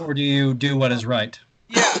 or do you do what is right?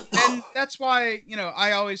 Yeah, and that's why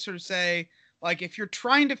I always sort of say, like, if you're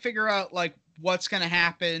trying to figure out, like, what's going to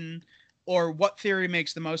happen or what theory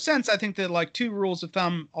makes the most sense, I think that, like, two rules of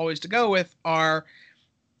thumb always to go with are,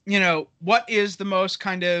 what is the most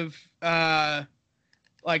kind of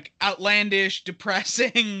like outlandish,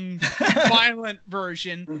 depressing, violent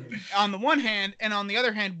version on the one hand, and on the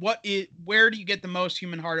other hand, where do you get the most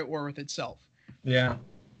human heart at war with itself? Yeah.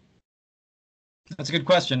 That's a good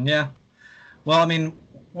question, yeah. Well, I mean,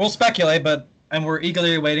 we'll speculate, and we're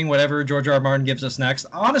eagerly awaiting whatever George R. R. Martin gives us next.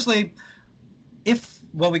 Honestly, if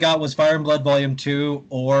what we got was Fire and Blood Volume 2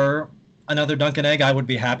 or another Dunk and Egg, I would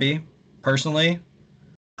be happy, personally.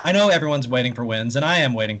 I know everyone's waiting for wins, and I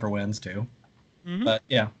am waiting for wins, too. Mm-hmm. But,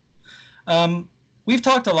 yeah. We've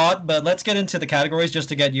talked a lot, but let's get into the categories just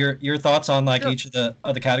to get your thoughts on, like, each of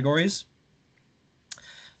the categories.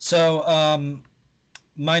 So,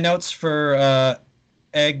 my notes for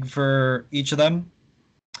Egg for each of them.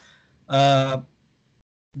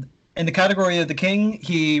 In the category of the king,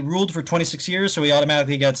 he ruled for 26 years, so he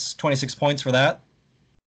automatically gets 26 points for that.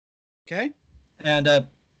 Okay. And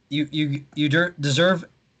you deserve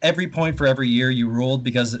every point for every year you ruled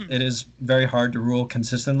because it is very hard to rule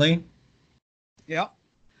consistently. Yeah.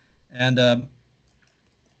 And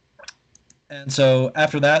so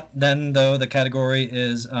after that, then, though, the category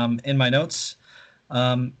is in my notes.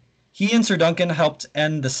 He and Sir Duncan helped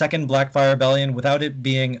end the Second Blackfire Rebellion without it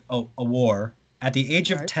being a war. At the age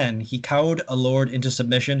of 10, he cowed a lord into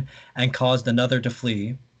submission and caused another to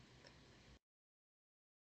flee.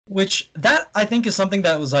 Which, that, I think, is something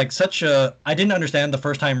that was, like, I didn't understand the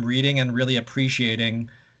first time reading and really appreciating,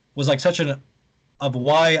 was, like, of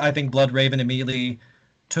why I think Bloodraven immediately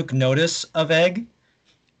took notice of Egg.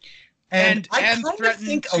 And I kind of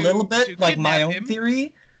think a little bit, like, my own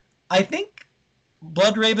theory. I think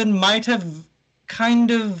Bloodraven might have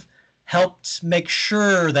kind of helped make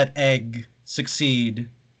sure that Egg succeed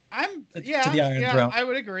to the Iron Throne. I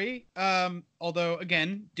would agree. Although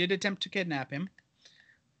again, did attempt to kidnap him.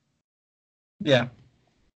 Yeah.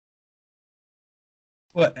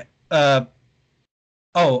 What?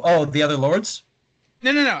 Oh, the other lords?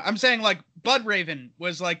 No. I'm saying like Bloodraven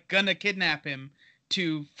was like gonna kidnap him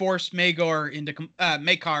to force Maekar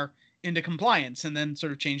into compliance, and then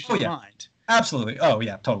sort of changed his mind. Absolutely. Oh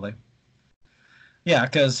yeah, totally. Yeah,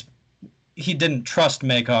 because he didn't trust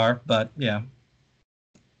Maekar, but yeah.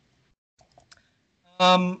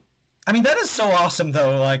 I mean, that is so awesome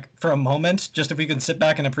though. Like for a moment, just if we can sit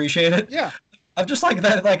back and appreciate it. Yeah. I'm just like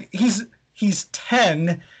that. Like he's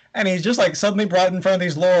 10, and he's just like suddenly brought in front of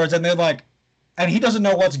these lords, and they're like, and he doesn't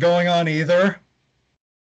know what's going on either.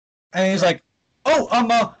 And he's like,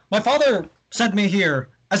 "Oh, my father sent me here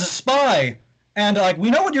as a spy, and like we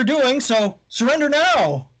know what you're doing, so surrender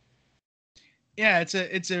now." Yeah, it's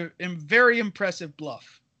a very impressive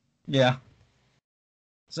bluff. Yeah.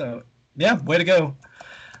 So yeah, way to go.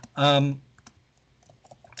 The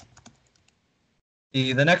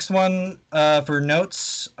next one for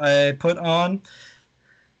notes I put on.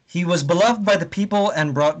 He was beloved by the people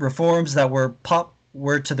and brought reforms that were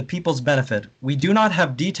to the people's benefit. We do not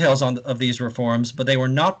have details of these reforms, but they were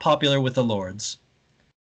not popular with the lords.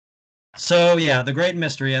 So yeah, the great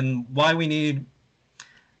mystery and why we need.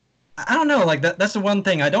 I don't know, like that's the one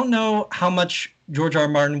thing. I don't know how much George R. R.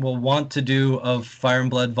 Martin will want to do of Fire and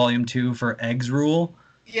Blood Volume 2 for Egg's rule.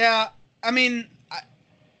 Yeah, I mean,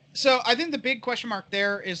 so I think the big question mark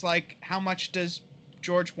there is like, how much does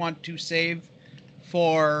George want to save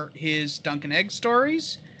for his Dunk and Egg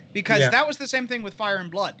stories? Because that was the same thing with Fire and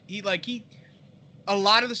Blood. A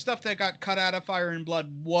lot of the stuff that got cut out of Fire and Blood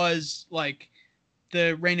was like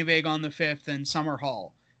the Reign of Aegon V and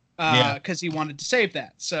Summerhall. Because he wanted to save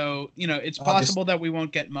that. So, it's possible that we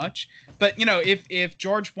won't get much. But, if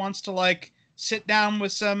George wants to, like, sit down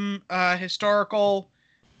with some historical,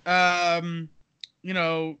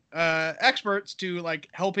 experts to, like,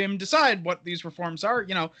 help him decide what these reforms are,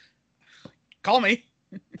 call me.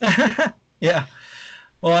 Yeah.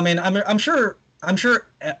 Well, I mean, I'm sure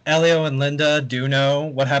Elio and Linda do know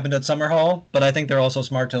what happened at Summerhall, but I think they're also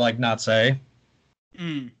smart to, like, not say.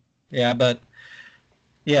 Yeah, but...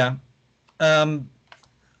 Yeah.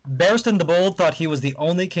 Barristan the Bold thought he was the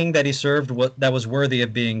only king that he served that was worthy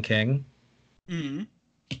of being king. Mm-hmm.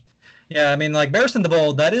 Yeah, I mean, like, Barristan the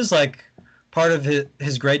Bold, that is, like, part of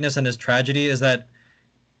his greatness and his tragedy is that,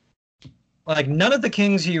 like, none of the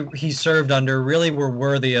kings he served under really were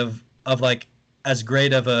worthy of like, as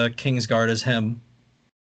great of a Kingsguard as him.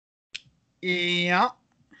 Yeah.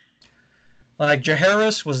 Like,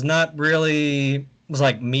 Jaehaerys was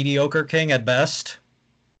like, mediocre king at best.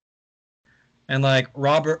 And like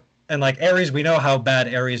Robert and like Aerys, we know how bad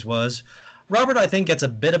Aerys was. Robert, I think, gets a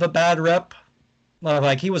bit of a bad rep.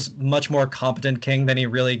 Like he was much more competent king than he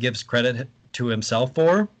really gives credit to himself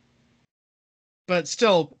for. But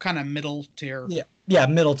still kind of middle tier. Yeah,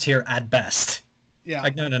 middle tier at best. Yeah.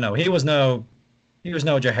 Like no. He was no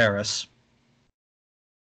Jaehaerys.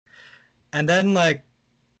 And then like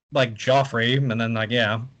Joffrey, and then like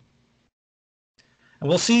yeah. And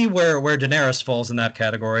we'll see where Daenerys falls in that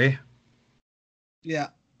category. Yeah.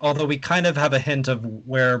 Although we kind of have a hint of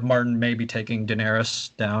where Martin may be taking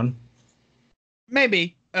Daenerys down.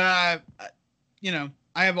 Maybe. I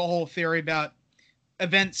have a whole theory about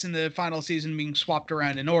events in the final season being swapped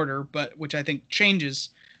around in order, but which I think changes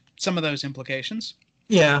some of those implications.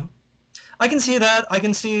 Yeah. I can see that. I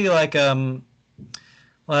can see some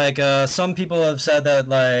people have said that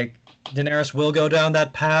like Daenerys will go down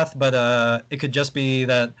that path, but it could just be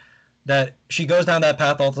that she goes down that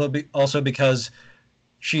path also because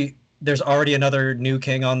there's already another new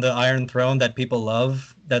king on the Iron Throne that people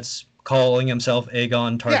love that's calling himself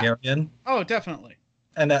Aegon Targaryen. Yeah. Oh, definitely.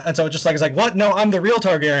 And so it's like what? No, I'm the real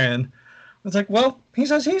Targaryen. It's like, well, he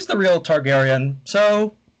says he's the real Targaryen,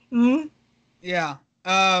 so. Yeah.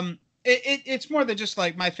 It's more than just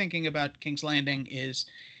like my thinking about King's Landing is,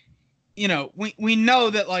 we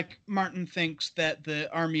know that like Martin thinks that the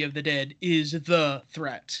Army of the Dead is the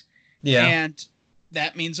threat. Yeah. And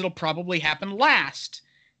that means it'll probably happen last.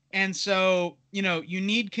 And so, you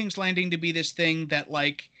need King's Landing to be this thing that,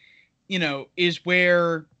 like, is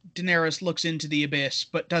where Daenerys looks into the abyss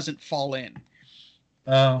but doesn't fall in.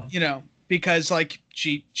 Oh. Because, like,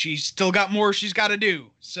 she's still got more she's got to do.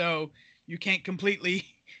 So you can't completely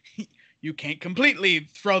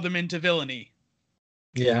throw them into villainy.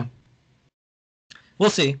 Yeah. We'll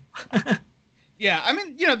see. Yeah, I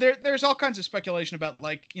mean, there's all kinds of speculation about,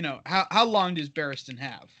 like, how long does Barristan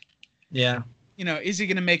have? Yeah. is he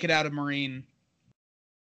going to make it out of Marine?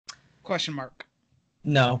 Question mark.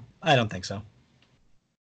 No, I don't think so.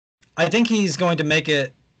 I think he's going to make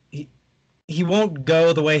it. He won't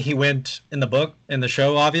go the way he went in the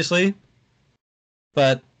show, obviously.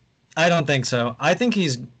 But I don't think so. I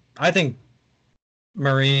think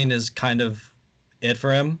Marine is kind of it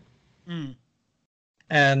for him. Mm.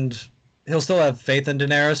 And he'll still have faith in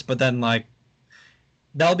Daenerys, but then like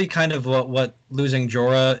that'll be kind of what losing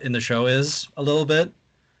Jorah in the show is a little bit,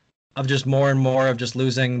 of just more and more of just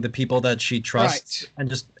losing the people that she trusts, and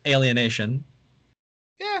just alienation.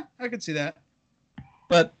 Yeah, I could see that.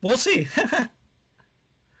 But we'll see.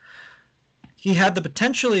 He had the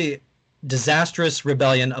potentially disastrous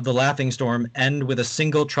rebellion of the Laughing Storm end with a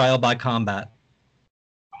single trial by combat.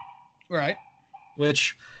 Right.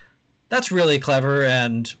 Which, that's really clever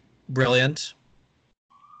and brilliant.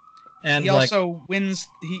 And he also wins.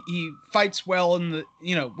 He fights well in the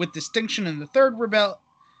with distinction in the third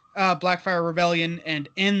Blackfire Rebellion, and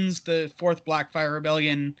ends the fourth Blackfire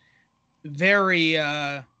Rebellion very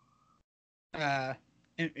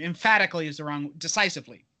emphatically is the wrong,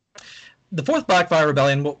 decisively. The fourth Blackfire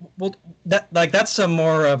Rebellion, that's some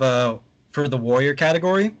more of a for the warrior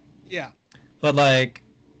category. Yeah. But like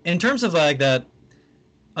in terms of like that,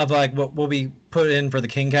 of like what will be put in for the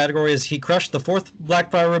king category, is he crushed the fourth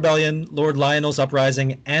Blackfire Rebellion, Lord Lionel's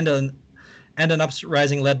uprising, and an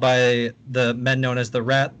uprising led by the men known as the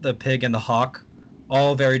Rat, the Pig, and the Hawk,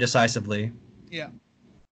 all very decisively. Yeah.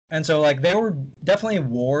 And so, like, there were definitely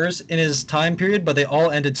wars in his time period, but they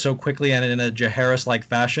all ended so quickly and in a Jaehaerys-like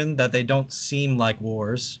fashion that they don't seem like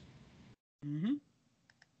wars. Mm-hmm.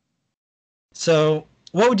 So,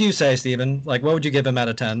 what would you say, Stephen? Like, what would you give him out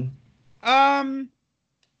of 10?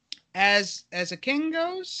 As a king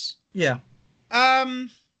goes? Yeah. I don't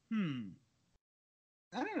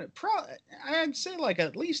know. I'd say like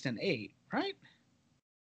at least an 8, right?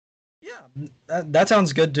 Yeah, that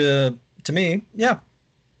sounds good to me. Yeah.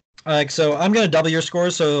 Like, so I'm gonna double your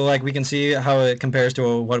scores so like we can see how it compares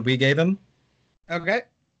to what we gave him. Okay.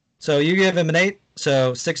 So you gave him an 8,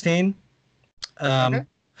 so 16. Okay.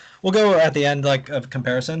 We'll go at the end like of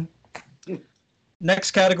comparison.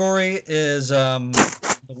 Next category is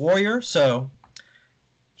the warrior. So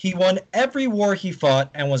he won every war he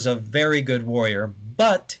fought and was a very good warrior,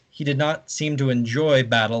 but he did not seem to enjoy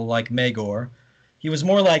battle like Maegor. He was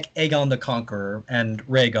more like Aegon the Conqueror and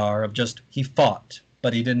Rhaegar, of just he fought,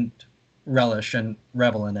 but he didn't relish and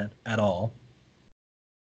revel in it at all.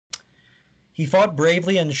 He fought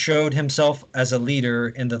bravely and showed himself as a leader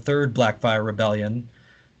in the third Blackfire Rebellion,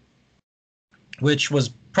 which was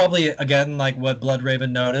probably, again, like what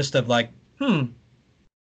Bloodraven noticed of like,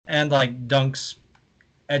 and like Dunk's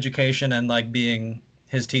education and like being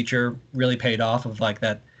his teacher really paid off of like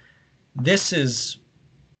that. This is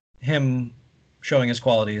him showing his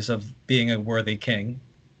qualities of being a worthy king.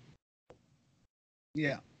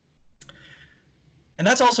 Yeah. And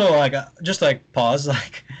that's also like, just like pause,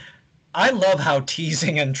 like, I love how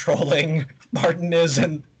teasing and trolling Martin is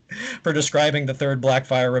and for describing the third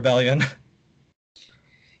Blackfire Rebellion.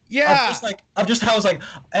 Yeah. I was like,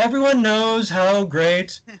 everyone knows how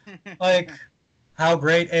great, like, how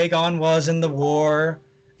great Aegon was in the war.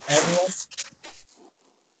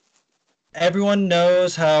 Everyone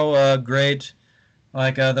knows how great,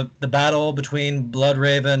 like, the battle between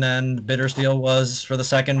Bloodraven and Bittersteel was for the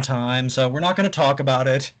second time, so we're not going to talk about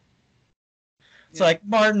it. It's like,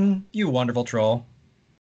 Martin, you wonderful troll.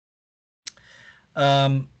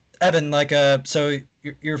 Evan, like, so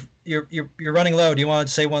you're running low. Do you want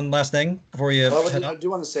to say one last thing before you? Well, I do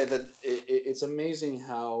want to say that it's amazing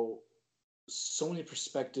how so many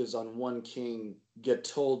perspectives on one king get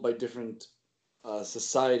told by different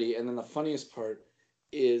society, and then the funniest part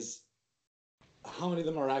is how many of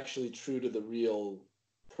them are actually true to the real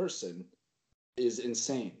person is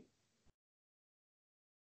insane.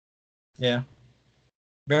 Yeah,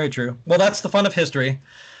 very true. Well, that's the fun of history.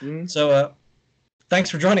 Mm-hmm. So, thanks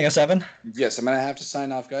for joining us, Evan. Yes, I'm going to have to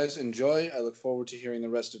sign off, guys. Enjoy. I look forward to hearing the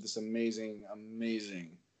rest of this amazing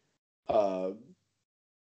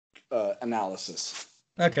analysis.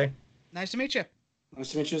 Okay. Nice to meet you.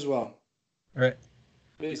 Nice to meet you as well. All right.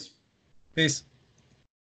 Peace. Peace.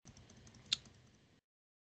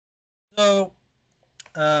 So,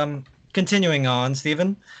 continuing on,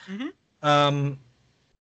 Stephen. Mm-hmm.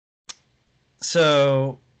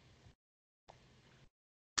 So,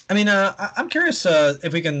 I mean, I'm curious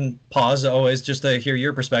if we can pause always just to hear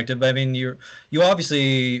your perspective. I mean, you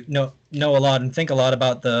obviously know a lot and think a lot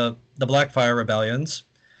about the Blackfire rebellions.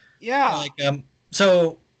 Yeah. Like,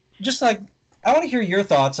 so just like I want to hear your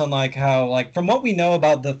thoughts on like how, like, from what we know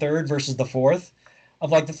about the third versus the fourth,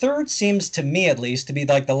 of like the third seems to me at least to be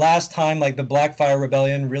like the last time like the Blackfire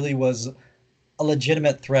Rebellion really was a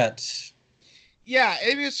legitimate threat. Yeah,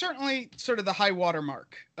 it was certainly sort of the high water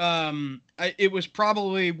mark. It was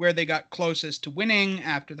probably where they got closest to winning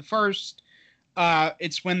after the first.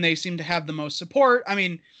 It's when they seem to have the most support. I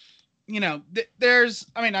mean, you know,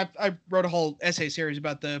 I wrote a whole essay series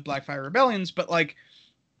about the Blackfire Rebellions, but like,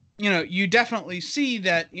 you know, you definitely see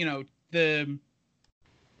that, you know,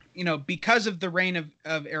 because of the reign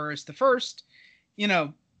of Aerys the First, you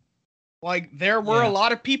know, like there were a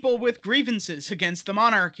lot of people with grievances against the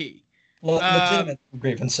monarchy. Legitimate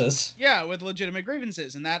grievances. Yeah, with legitimate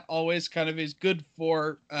grievances, and that always kind of is good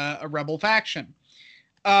for a rebel faction.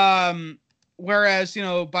 Whereas, you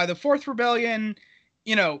know, by the Fourth Rebellion,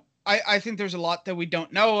 you know, I think there's a lot that we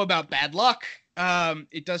don't know about bad luck.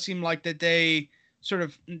 It does seem like that they sort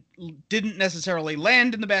of didn't necessarily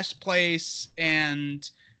land in the best place and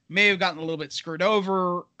may have gotten a little bit screwed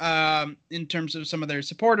over in terms of some of their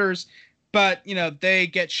supporters. But, you know, they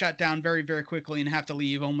get shut down very, very quickly and have to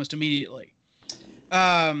leave almost immediately.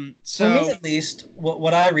 So for me, at least,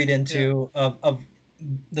 what I read into of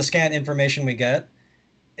the scant information we get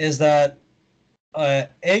is that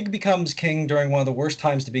Egg becomes king during one of the worst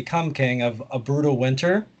times to become king of a brutal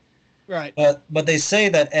winter. Right. But they say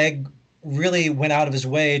that Egg really went out of his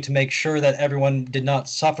way to make sure that everyone did not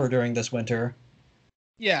suffer during this winter.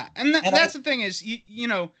 Yeah, and that's the thing is, you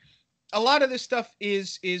know, a lot of this stuff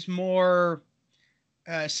is more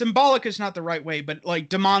symbolic is not the right way, but like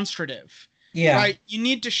demonstrative. Yeah. Right. You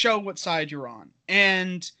need to show what side you're on.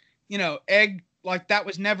 And, you know, Egg, like that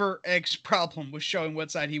was never Egg's problem, was showing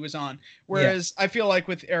what side he was on. Whereas I feel like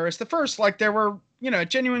with Aerys the First, like there were, you know,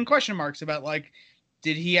 genuine question marks about like,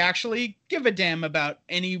 did he actually give a damn about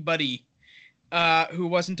anybody who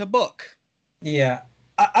wasn't a book? Yeah.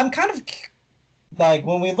 I'm kind of like,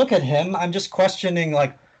 when we look at him, I'm just questioning,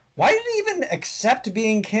 like, why did he even accept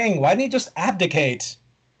being king? Why didn't he just abdicate?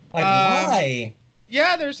 Like, why?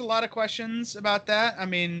 Yeah, there's a lot of questions about that. I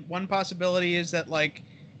mean, one possibility is that, like,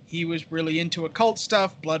 he was really into occult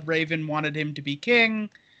stuff. Bloodraven wanted him to be king.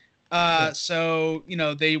 So, you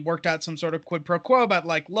know, they worked out some sort of quid pro quo about,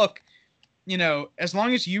 like, look, you know, as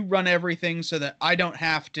long as you run everything so that I don't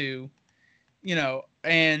have to, you know,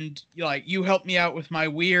 and, like, you help me out with my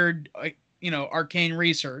weird, you know, arcane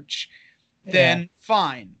research, then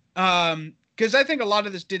fine. Because I think a lot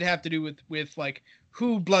of this did have to do with like,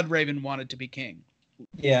 who Bloodraven wanted to be king.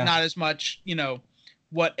 Yeah. Not as much, you know,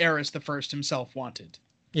 what Aerys the First himself wanted.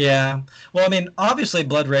 Yeah. Well, I mean, obviously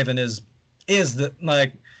Bloodraven is the,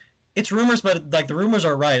 like, it's rumors, but like the rumors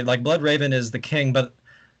are right. Like Bloodraven is the king, but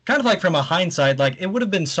kind of like from a hindsight, like it would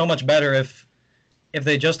have been so much better if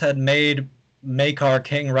they just had made Maekar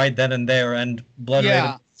king right then and there and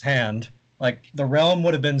Bloodraven's hand. Like the realm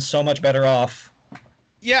would have been so much better off.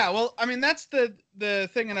 Yeah, well, I mean that's the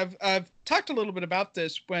thing, and I've talked a little bit about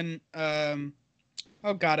this when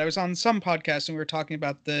oh god, I was on some podcast and we were talking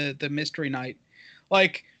about the Mystery Knight.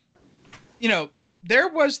 Like, you know, there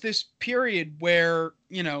was this period where,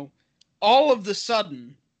 you know, all of the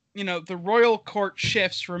sudden, you know, the royal court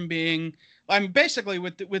shifts from being, I mean, basically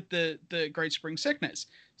with the Great Spring Sickness,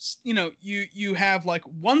 you know, you have like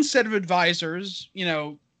one set of advisors, you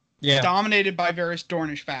know, dominated by various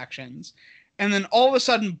Dornish factions, and then all of a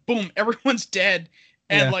sudden, boom, everyone's dead,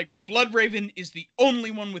 and like Bloodraven is the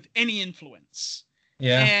only one with any influence.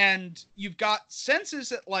 Yeah. And you've got senses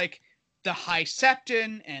that like the High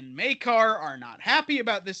Septon and Maekar are not happy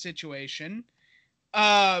about this situation.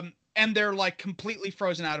 And they're like completely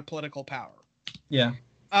frozen out of political power. Yeah.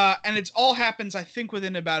 And it's all happens, I think,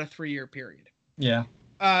 within about a 3-year period. Yeah.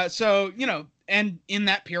 So, you know, and in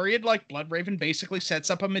that period, like Bloodraven basically sets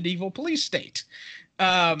up a medieval police state.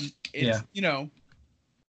 You know,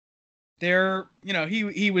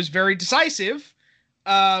 he was very decisive,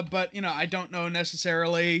 but, you know, I don't know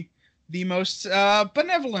necessarily the most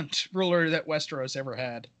benevolent ruler that Westeros ever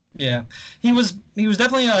had. Yeah, he was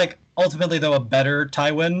definitely like ultimately though a better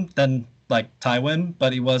Tywin than like Tywin,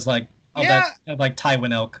 but he was like that like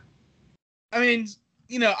Tywin ilk. I mean,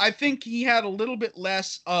 you know, I think he had a little bit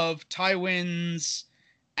less of Tywin's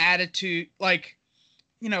attitude, like,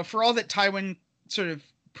 you know, for all that Tywin sort of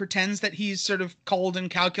pretends that he's sort of cold and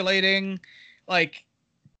calculating, like,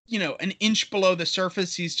 you know, an inch below the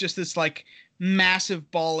surface, he's just this like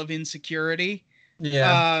massive ball of insecurity.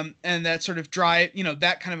 Yeah. And that sort of drive, you know,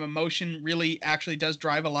 that kind of emotion really actually does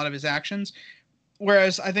drive a lot of his actions.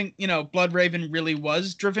 Whereas I think, you know, Bloodraven really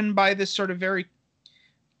was driven by this sort of very,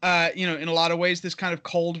 you know, in a lot of ways, this kind of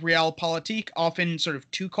cold realpolitik, often sort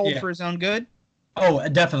of too cold for his own good. Oh,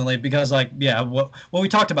 definitely. Because like, what we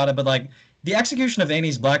talked about it, but like the execution of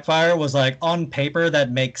Amy's Blackfire was like on paper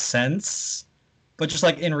that makes sense, but just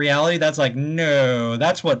like in reality, that's like no,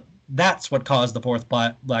 that's what caused the fourth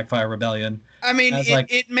Blackfire Rebellion. I mean, As,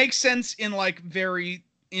 it makes sense in like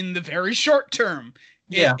in the very short term.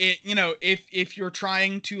 Yeah. If you're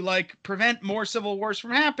trying to like prevent more civil wars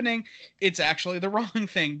from happening, it's actually the wrong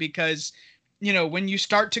thing, because when you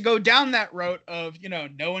start to go down that route of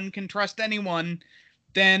no one can trust anyone,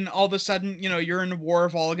 then all of a sudden you're in a war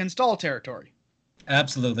of all against all territory.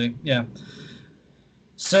 Absolutely, yeah.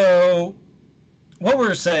 So what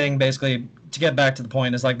we're saying, basically, to get back to the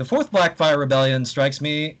point, is like the fourth Blackfire Rebellion strikes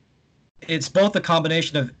me. It's both a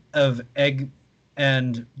combination of Egg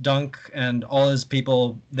and Dunk and all his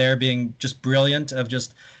people there being just brilliant, of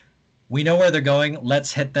just, we know where they're going,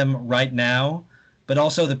 let's hit them right now. But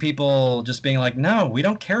also the people just being like, no, we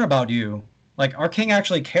don't care about you. Like, our king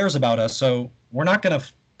actually cares about us, so we're not going to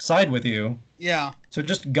side with you. Yeah. So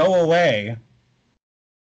just go away.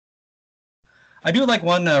 I do like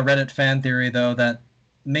one Reddit fan theory, though, that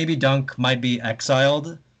maybe Dunk might be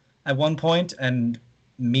exiled at one point and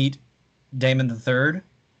meet Daemon the Third.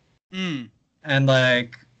 And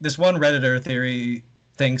like this one Redditor theory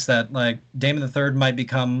thinks that like Daemon the Third might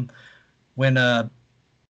become when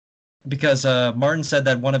because Martin said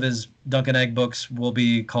that one of his Dunk and Egg books will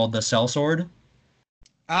be called the Sellsword.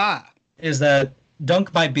 Is that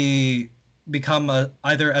Dunk might become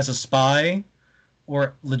either as a spy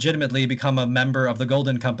or legitimately become a member of the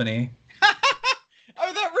Golden Company.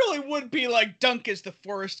 Oh, that really would be like Dunk is the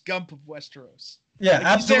Forrest Gump of Westeros. Yeah, like,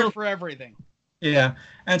 absolutely. He's there for everything. Yeah,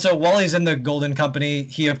 and so while he's in the Golden Company,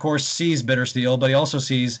 he of course sees Bittersteel, but he also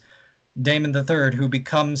sees Daemon the Third, who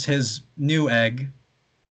becomes his new egg.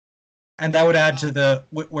 And that would add to the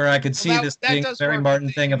where I could see this being a very Martin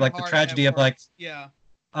thing of like the tragedy of like,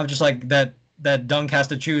 of just like that Dunk has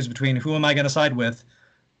to choose between who am I going to side with,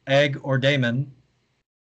 Egg or Daemon.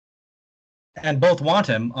 And both want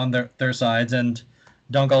him on their sides, and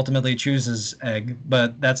Dunk ultimately chooses Egg,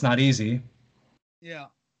 but that's not easy. Yeah.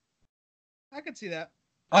 I could see that.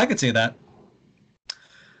 I could see that.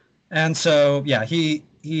 And so, yeah, he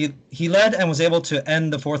led and was able to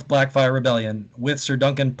end the Fourth Blackfire Rebellion with Sir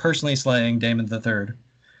Duncan personally slaying Daemon III,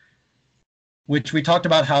 which we talked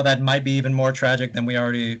about how that might be even more tragic than we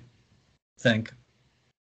already think.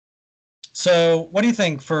 So, what do you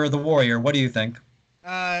think for the Warrior? What do you think?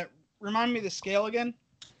 Remind me the scale again.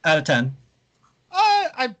 Out of 10.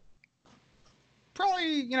 I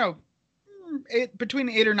probably between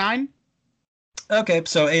 8 or 9. Okay,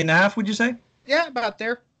 so 8.5, would you say? Yeah, about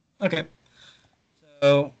there. Okay.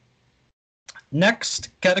 So, next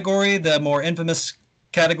category, the more infamous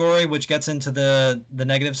category, which gets into the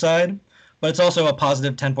negative side, but it's also a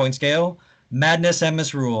positive 10-point scale. Madness and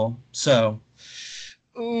Misrule. So,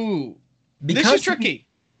 ooh, this is tricky.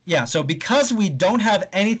 Yeah, so because we don't have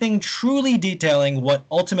anything truly detailing what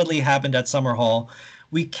ultimately happened at Summerhall,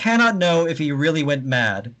 we cannot know if he really went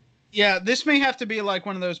mad. Yeah, this may have to be like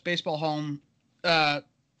one of those baseball Hall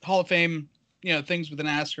of Fame, things with an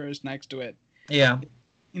asterisk next to it. Yeah.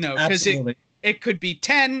 Because it could be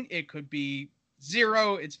 10, it could be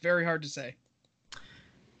 0. It's very hard to say.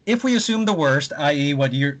 If we assume the worst, i.e.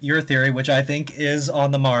 what your theory, which I think is on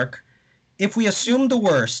the mark, if we assume the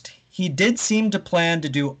worst, he did seem to plan to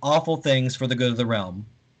do awful things for the good of the realm.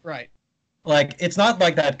 Right. Like, it's not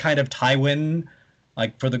like that kind of Tywin,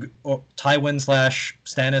 like for the Tywin /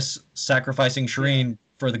 Stannis sacrificing Shireen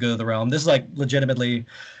for the good of the realm. This is like legitimately,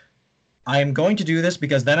 I am going to do this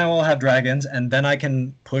because then I will have dragons and then I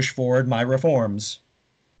can push forward my reforms.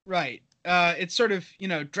 Right. It's sort of,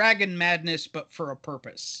 dragon madness, but for a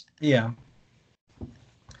purpose. Yeah.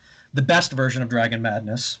 The best version of dragon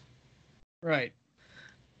madness. Right.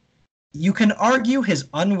 You can argue his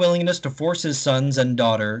unwillingness to force his sons and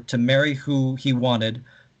daughter to marry who he wanted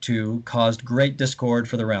to caused great discord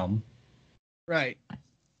for the realm. Right.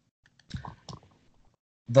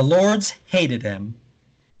 The lords hated him,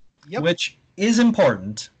 which is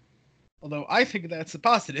important. Although I think that's a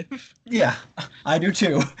positive. Yeah, I do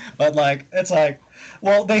too. But it's like,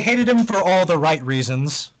 well, they hated him for all the right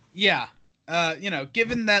reasons. Yeah.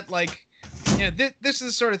 Given that this is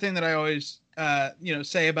the sort of thing that I always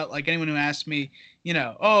say about like anyone who asks me,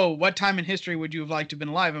 what time in history would you have liked to have been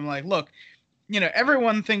alive? I'm like, look,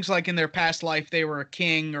 everyone thinks like in their past life they were a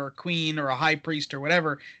king or a queen or a high priest or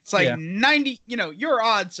whatever. It's like 90, your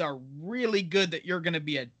odds are really good that you're going to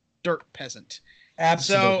be a dirt peasant.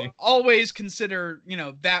 Absolutely. So always consider,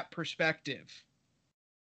 that perspective.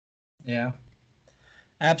 Yeah,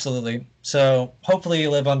 absolutely. So hopefully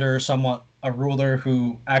you live under somewhat a ruler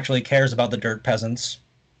who actually cares about the dirt peasants,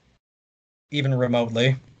 even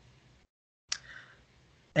remotely.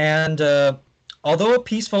 And although a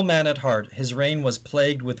peaceful man at heart, his reign was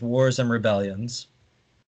plagued with wars and rebellions.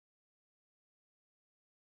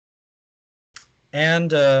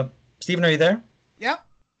 And Stephen, are you there? Yeah.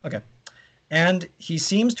 Okay. And he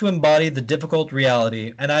seems to embody the difficult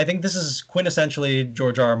reality, and I think this is quintessentially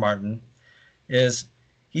George R. R. Martin, is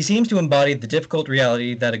he seems to embody the difficult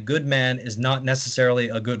reality that a good man is not necessarily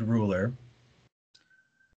a good ruler.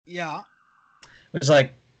 Yeah. Which is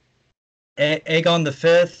like Aegon the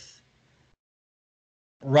Fifth,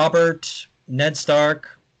 Robert, Ned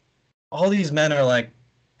Stark, all these men are like,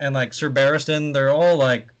 and like Sir Barristan, they're all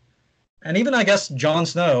like, and even I guess Jon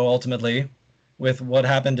Snow ultimately, with what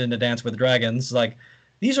happened in A Dance with Dragons, like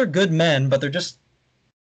these are good men, but they're just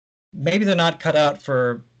maybe they're not cut out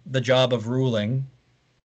for the job of ruling.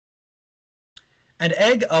 And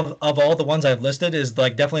Egg of all the ones I've listed is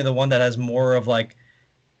like definitely the one that has more of like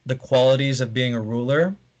the qualities of being a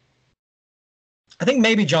ruler. I think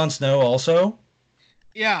maybe Jon Snow also.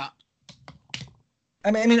 Yeah. I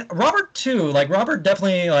mean Robert too. Like Robert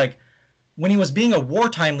definitely like when he was being a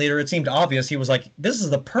wartime leader, it seemed obvious he was like, this is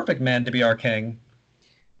the perfect man to be our king.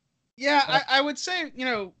 Yeah, I would say,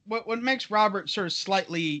 what makes Robert sort of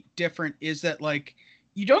slightly different is that like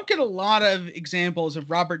you don't get a lot of examples of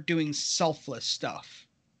Robert doing selfless stuff.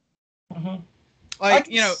 Mm-hmm. Like,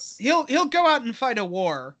 he'll go out and fight a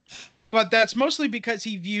war, but that's mostly because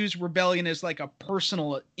he views rebellion as like a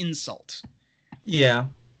personal insult. Yeah.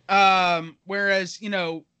 Whereas,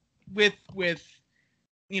 with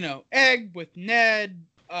Egg, with Ned,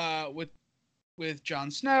 with Jon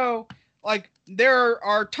Snow, like there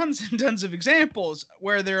are tons and tons of examples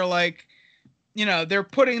where they're like, they're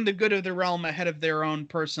putting the good of the realm ahead of their own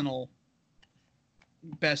personal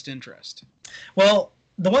best interest. Well,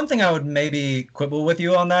 the one thing I would maybe quibble with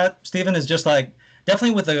you on that, Stephen, is just like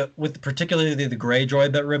definitely with particularly the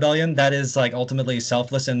Greyjoy rebellion, that is like ultimately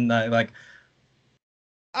selfless and like.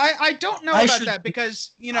 I don't know about that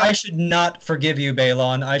because I should not forgive you,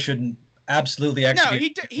 Balon. I should absolutely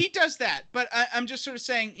execute. No, he does that, but I'm just sort of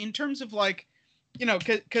saying in terms of like,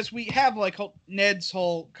 because we have like Ned's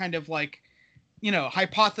whole kind of like,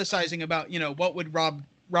 hypothesizing about what would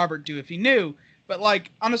Robert do if he knew, but like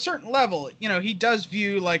on a certain level, he does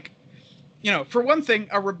view like, for one thing,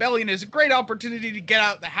 a rebellion is a great opportunity to get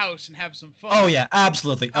out of the house and have some fun. Oh yeah,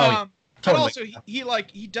 absolutely. Oh, yeah. Totally. But also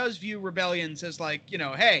he does view rebellions as like,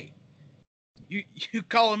 hey, you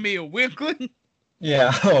calling me a weakling?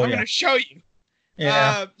 Yeah. I'm gonna show you.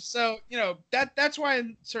 Yeah. So that's why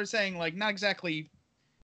I'm sort of saying like not exactly,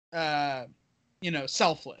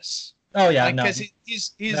 selfless. Oh yeah, like, no. Because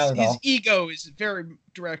his ego is very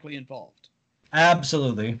directly involved.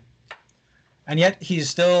 Absolutely. And yet he's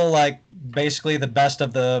still like basically the best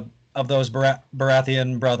of those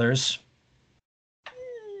Baratheon brothers.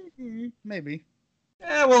 Maybe.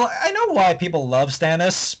 Yeah, well, I know why people love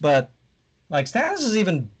Stannis, but like Stannis is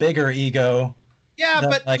even bigger ego. Yeah,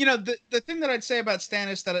 but like, the thing that I'd say about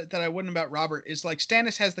Stannis that I wouldn't about Robert is like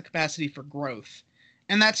Stannis has the capacity for growth,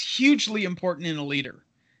 and that's hugely important in a leader,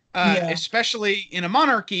 especially in a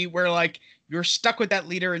monarchy where like you're stuck with that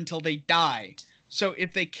leader until they die. So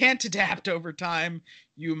if they can't adapt over time,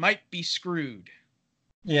 you might be screwed.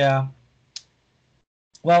 Yeah.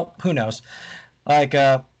 Well, who knows? Like,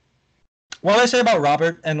 what I say about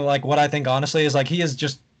Robert and like what I think honestly is like he is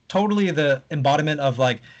just totally the embodiment of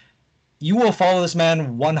like you will follow this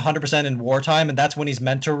man 100% in wartime, and that's when he's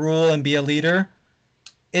meant to rule and be a leader.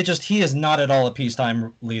 He is not at all a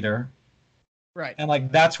peacetime leader. Right. And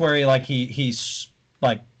like that's where he's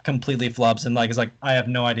like completely flubs and like is like I have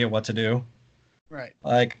no idea what to do. Right.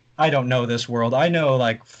 Like I don't know this world. I know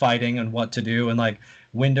like fighting and what to do and like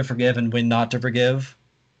when to forgive and when not to forgive.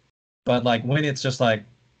 But like when it's just like,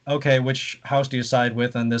 okay, which house do you side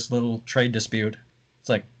with in this little trade dispute? It's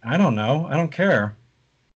like, I don't know. I don't care.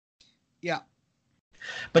 Yeah.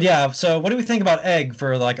 But yeah, so what do we think about Egg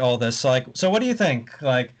for like all this? Like, so what do you think?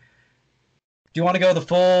 Like, do you want to go the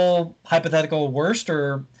full hypothetical worst,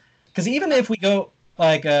 or because even if we go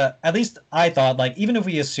like, at least I thought like even if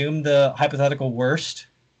we assume the hypothetical worst,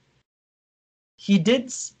 he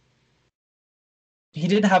did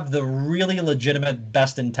have the really legitimate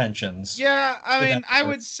best intentions. Yeah, I mean, I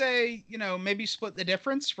would say, maybe split the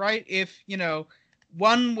difference, right? If,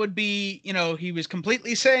 one would be, he was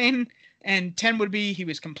completely sane, and 10 would be he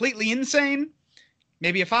was completely insane.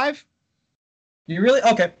 Maybe a 5? You really?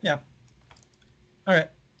 Okay, yeah. All right.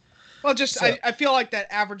 Well, just, so, I feel like that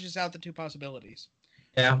averages out the two possibilities.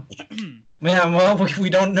 Yeah. Yeah, well, we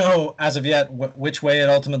don't know as of yet which way it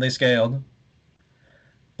ultimately scaled.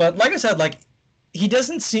 But like I said, like, he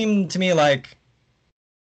doesn't seem to me like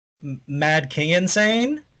Mad King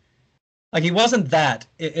insane. Like he wasn't that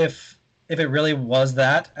if it really was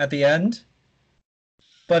that at the end,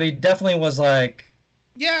 but he definitely was like.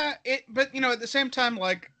 Yeah, but at the same time,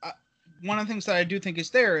 like one of the things that I do think is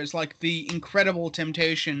there is like the incredible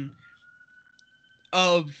temptation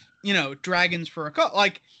of dragons for a cut.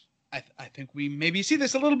 Like I think we maybe see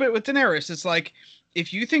this a little bit with Daenerys. It's like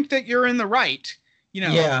if you think that you're in the right,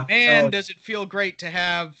 Yeah. man, does it feel great to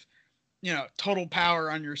have total power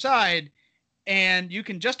on your side, and you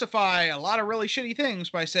can justify a lot of really shitty things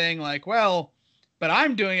by saying like, well, but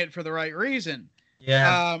I'm doing it for the right reason.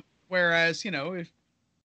 Yeah. Whereas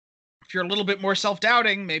if you're a little bit more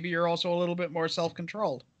self-doubting, maybe you're also a little bit more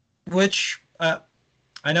self-controlled. Which I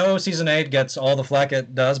know season 8 gets all the flack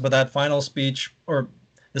it does, but that final speech, or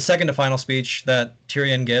the second to final speech that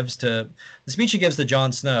Tyrion gives to the speech he gives to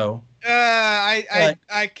Jon Snow.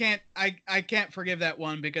 I can't forgive that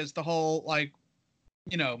one because the whole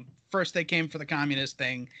first they came for the communist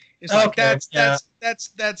thing is like that's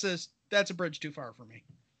a bridge too far for me.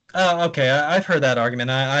 Okay, I've heard that argument.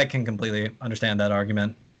 I can completely understand that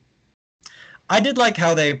argument. I did like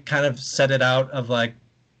how they kind of set it out of like,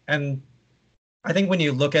 and I think when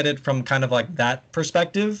you look at it from kind of like that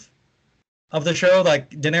perspective of the show, like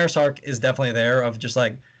Daenerys arc is definitely there of just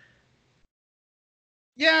like.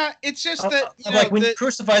 Yeah, it's just that like when you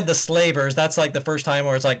crucified the slavers, that's like the first time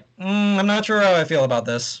where it's like, I'm not sure how I feel about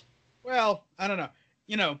this. Well, I don't know.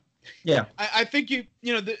 Yeah. I think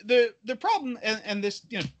the problem, and this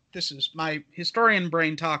this is my historian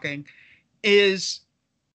brain talking, is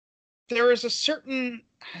there is a certain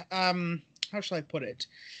how shall I put it,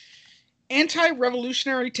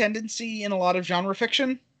 anti-revolutionary tendency in a lot of genre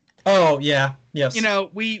fiction. Oh yeah, yes.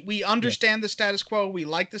 We understand the status quo. We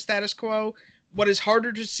like the status quo. What is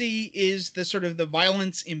harder to see is the sort of the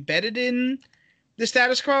violence embedded in the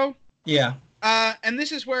status quo. Yeah. And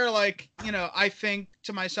this is where, like, I think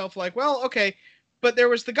to myself, like, well, okay, but there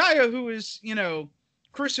was the guy who was,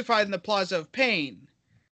 crucified in the Plaza of Pain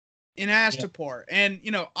in Astapor. Yeah.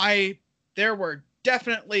 And, there were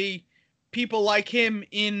definitely people like him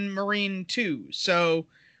in Marine too. So,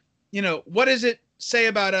 what does it say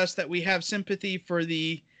about us that we have sympathy for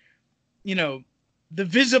the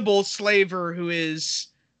visible slaver who is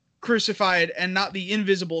crucified and not the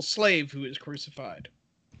invisible slave who is crucified?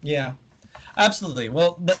 Yeah, absolutely.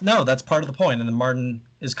 Well, no, that's part of the point, and Martin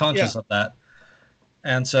is conscious of that.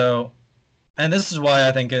 And so, and this is why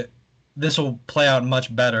I think this will play out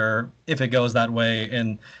much better if it goes that way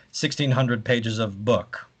in 1,600 pages of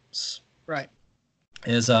books. Right.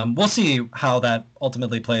 Is we'll see how that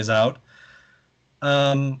ultimately plays out.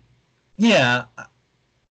 Yeah,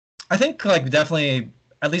 I think like definitely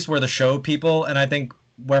at least where the show people, and I think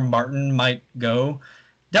where Martin might go,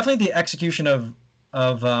 definitely the execution of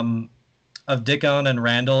Dickon and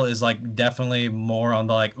Randall is like definitely more on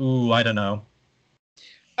the like, ooh, I don't know.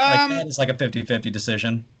 Like that is like a 50-50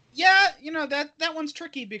 decision. Yeah, that one's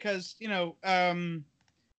tricky because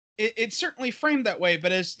it's certainly framed that way,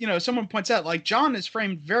 but as someone points out, like Jon is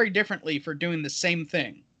framed very differently for doing the same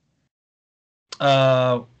thing.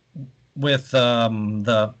 With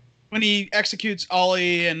the when he executes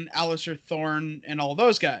Ollie and Alistair Thorne and all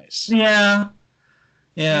those guys. Yeah.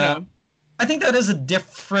 I think that is a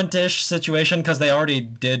different-ish situation because they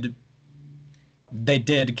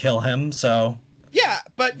did kill him, so. Yeah,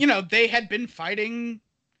 but they had been fighting,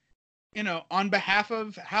 on behalf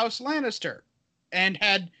of House Lannister, and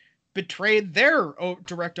had betrayed their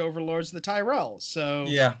direct overlords, the Tyrells. So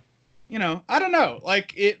yeah, I don't know.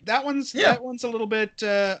 Like that one's a little bit.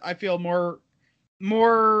 I feel more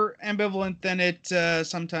ambivalent than it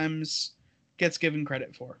sometimes gets given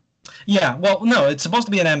credit for. Yeah, well, no, it's supposed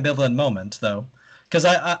to be an ambivalent moment though, because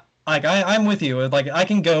I'm with you. Like I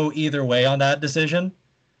can go either way on that decision,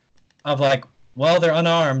 of like, well, they're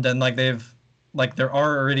unarmed and like they're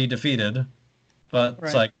already defeated, but right.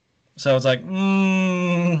 It's like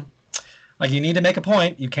you need to make a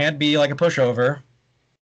point. You can't be like a pushover.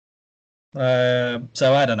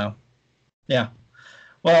 So I don't know. Yeah.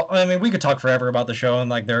 Well, I mean, we could talk forever about the show and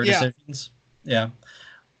like their decisions. Yeah.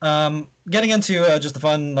 Getting into just the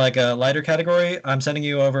fun, like lighter category, I'm sending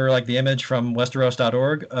you over like the image from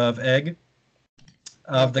Westeros.org of Egg,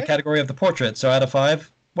 of the category of the portrait. So out of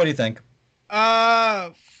 5, what do you think?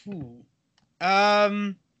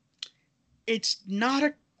 It's not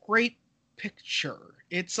a great picture.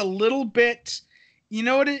 It's a little bit,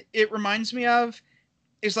 what it reminds me of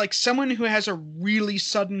is like someone who has a really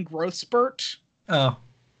sudden growth spurt. Oh.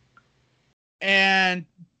 And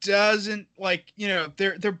doesn't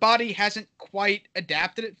their body hasn't quite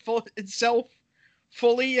adapted itself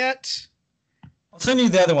fully yet. I'll send you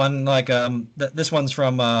the other one. Like this one's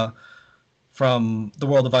from from The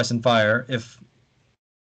World of Ice and Fire.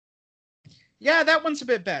 Yeah, that one's a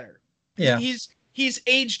bit better. Yeah. He's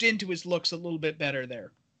aged into his looks a little bit better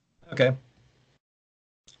there. Okay.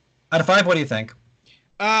 Out of 5, what do you think?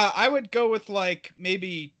 I would go with like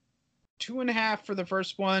maybe 2.5 for the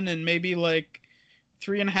first one, and maybe like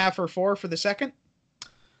 3.5 or 4 for the second.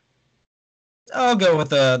 I'll go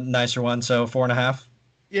with a nicer one, so 4.5.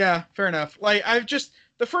 Yeah, fair enough. Like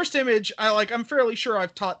the first image, I'm fairly sure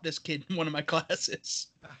I've taught this kid in one of my classes.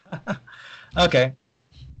 Okay.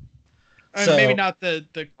 So, maybe not the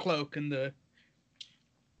cloak and the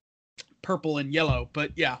purple and yellow,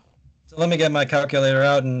 but yeah. So let me get my calculator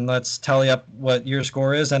out and let's tally up what your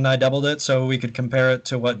score is, and I doubled it so we could compare it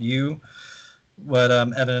to what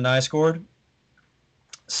Evan and I scored.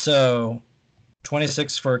 So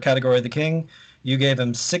 26 for category of the king. You gave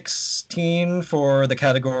him 16 for the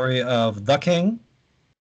category of the king.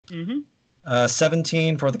 Mm-hmm.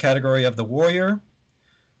 17 for the category of the warrior.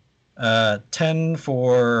 10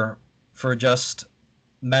 for just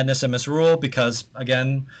madness and misrule, because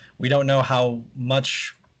again, we don't know how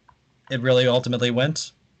much it really ultimately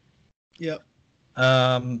went. Yep.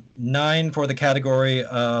 9 for the category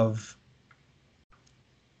of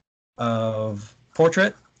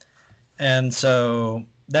portrait, and so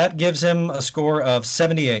that gives him a score of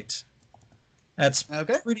 78. That's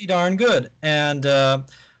pretty darn good. And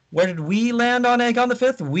where did we land on Aegon the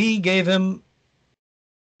Fifth? We gave him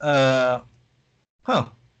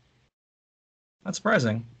that's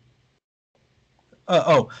surprising.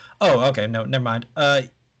 Okay, no, never mind.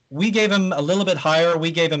 We gave him a little bit higher.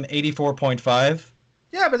 We gave him 84.5.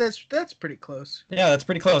 Yeah, but that's pretty close. Yeah, that's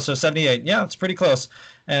pretty close. So 78. Yeah, it's pretty close.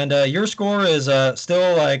 And your score is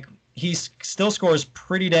still like, he still scores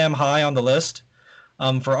pretty damn high on the list.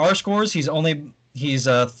 For our scores, he's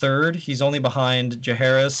third. He's only behind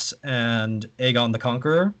Jaehaerys and Aegon the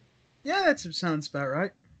Conqueror. Yeah, that sounds about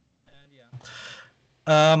right. And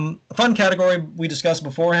yeah. Fun category we discussed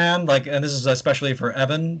beforehand, like, and this is especially for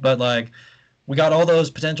Evan, but like, we got all those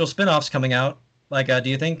potential spin-offs coming out. Like, do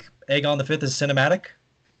you think Aegon the Fifth is cinematic?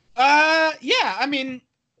 Yeah. I mean,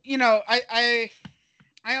 I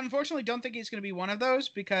unfortunately don't think he's going to be one of those,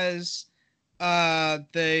 because I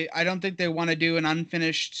don't think they want to do an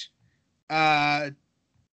unfinished George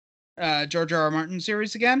R.R. Martin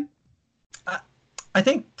series again. I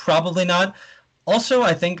think probably not. Also,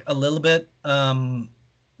 I think a little bit,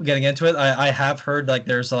 getting into it, I have heard like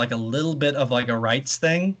there's like a little bit of like a rights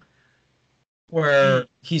thing where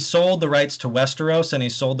he sold the rights to Westeros and he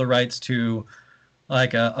sold the rights to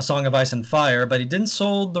like a Song of Ice and Fire, but he didn't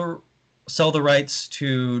sell the rights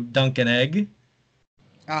to Dunk and Egg.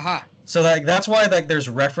 Aha. So like that's why like there's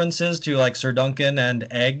references to like Sir Duncan and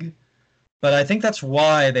Egg, but I think that's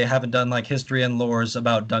why they haven't done like history and lores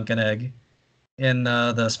about Dunk and Egg in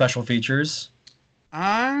the special features.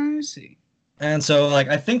 I see. And so like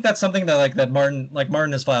I think that's something that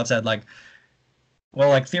Martin has flat out said, like, well,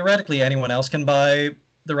 like theoretically anyone else can buy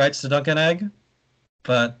the rights to Dunk and Egg,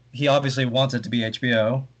 but he obviously wants it to be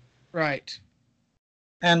HBO. Right.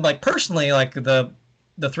 And like personally, like the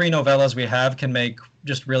 3 novellas we have can make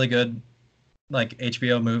just really good like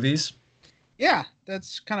HBO movies. Yeah,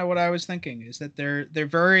 that's kind of what I was thinking, is that they're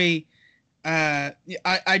very I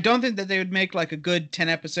don't think that they would make like a good 10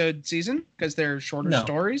 episode season, because they're shorter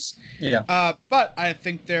stories. Yeah. But I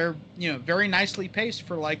think they're, very nicely paced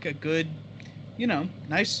for like a good,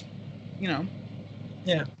 nice,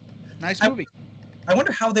 nice movie. I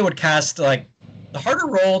wonder how they would cast, like, the harder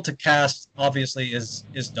role to cast obviously is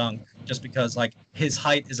Dunk, just because like his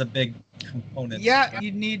height is a big component. Yeah,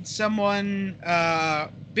 you need someone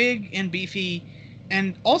big and beefy,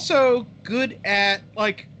 and also good at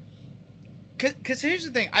like. Because here's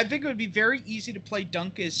the thing, I think it would be very easy to play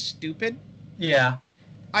Dunk as stupid. Yeah.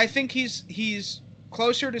 I think he's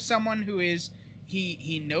closer to someone who is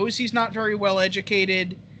he knows he's not very well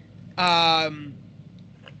educated, but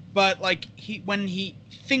like when he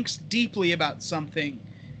thinks deeply about something,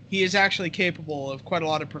 he is actually capable of quite a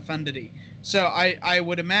lot of profundity. So I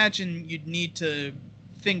would imagine you'd need to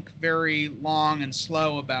think very long and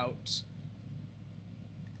slow about,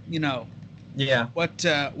 Yeah.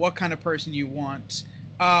 What kind of person you want.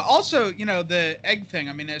 Also, the egg thing.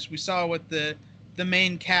 I mean, as we saw with the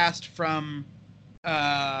main cast from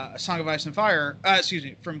A Song of Ice and Fire,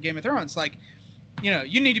 from Game of Thrones, like,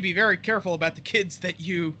 you need to be very careful about the kids that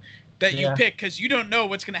you pick, because you don't know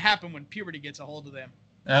what's going to happen when puberty gets a hold of them.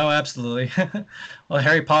 Oh, absolutely. Well,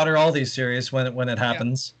 Harry Potter, all these series when it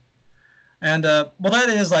happens. Yeah. And well, that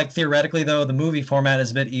is like theoretically though the movie format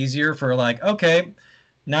is a bit easier for like, okay,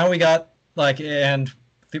 now we got like, and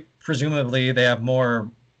presumably they have more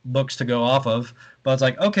books to go off of, but it's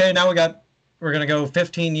like, okay, now we got we're gonna go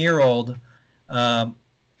 15-year-old. Yeah,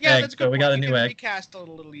 egg, that's good. so we got a You new can egg. recast a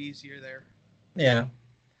little easier there. Yeah,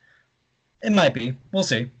 it might be. We'll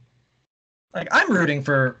see. Like I'm rooting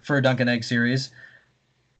for a Dunk and Egg series.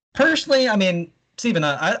 Personally, I mean, Steven,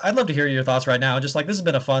 I'd love to hear your thoughts right now. Just like this has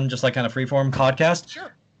been a fun, just like kind of freeform podcast.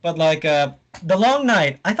 Sure. But like the Long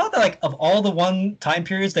Night, I thought that like of all the one time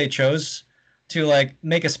periods they chose to like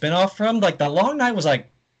make a spinoff from, like the Long Night was like,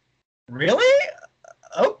 really?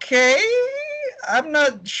 Okay. I'm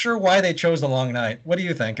not sure why they chose the Long Night. What do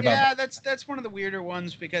you think about Yeah, that? that's one of the weirder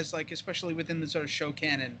ones because, like, especially within the sort of show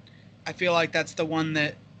canon, I feel like that's the one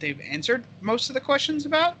that they've answered most of the questions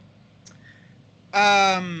about.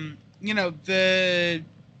 You know, the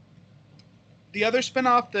other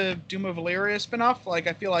spinoff, the Doom of Valyria spinoff, like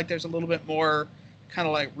I feel like there's a little bit more kind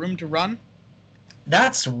of like room to run.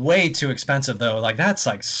 That's way too expensive though. Like that's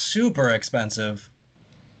like super expensive.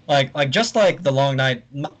 Like just like the Long Night.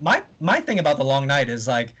 My thing about the Long Night is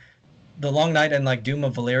like the Long Night and like Doom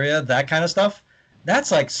of Valyria, that kind of stuff.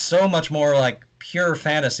 That's like so much more like pure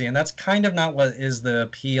fantasy, and that's kind of not what is the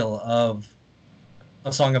appeal of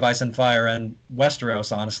A Song of Ice and Fire and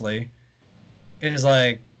Westeros. Honestly, it is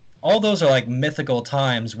like all those are like mythical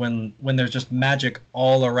times when there's just magic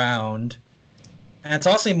all around, and it's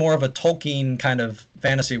also more of a Tolkien kind of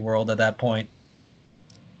fantasy world at that point.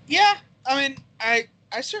 Yeah, I mean, I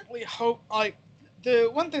certainly hope like the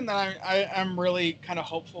one thing that I'm really kind of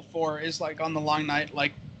hopeful for is like on the Long Night,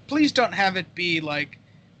 like please don't have it be like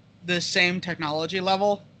the same technology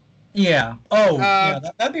level. Yeah. Oh, yeah.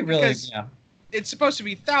 That'd be really. Because Yeah. it's supposed to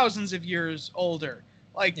be thousands of years older.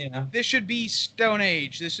 Like Yeah. this should be Stone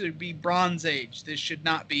Age. This should be Bronze Age. This should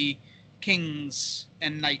not be kings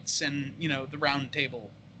and knights and the Round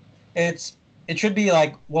Table. It should be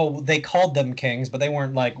like, well, they called them kings, but they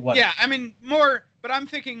weren't like what? Yeah, I mean more, but I'm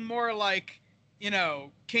thinking more like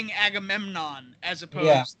King Agamemnon as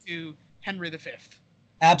opposed to Henry V.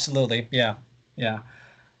 Absolutely. Yeah. Yeah.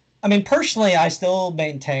 I mean, personally, I still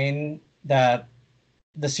maintain that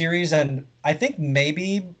the series, and I think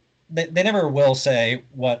maybe they never will say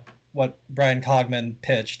what Brian Cogman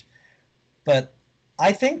pitched, but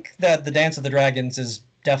I think that the Dance of the Dragons is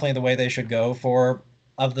definitely the way they should go for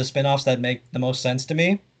of the spin-offs that make the most sense to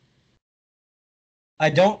me. I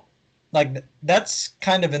don't like that's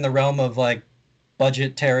kind of in the realm of like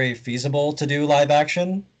budgetary feasible to do live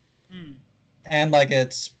action, Mm. and like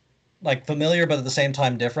it's like familiar but at the same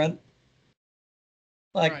time different.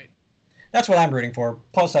 Like Right. that's what I'm rooting for.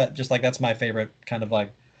 Plus that just like that's my favorite kind of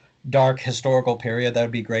like dark historical period that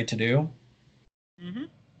would be great to do. Mm-hmm.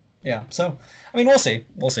 Yeah. So I mean we'll see.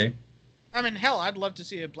 We'll see. I mean, hell, I'd love to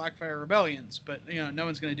see a Blackfire Rebellions, but no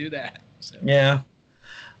one's going to do that. So. Yeah.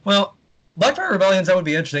 Well, Blackfire Rebellions that would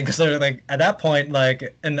be interesting because they're like at that point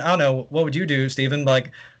like, and I don't know what would you do, Stephen?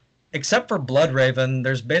 Like except for Bloodraven,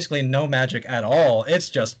 there's basically no magic at all. It's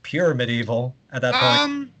just pure medieval at that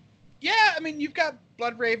point. Yeah, I mean, you've got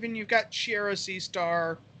Bloodraven, you've got Shiera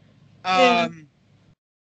Seastar,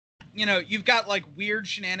 Yeah. You've got like weird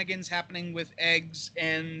shenanigans happening with eggs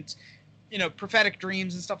and prophetic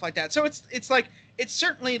dreams and stuff like that. So it's like it's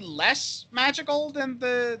certainly less magical than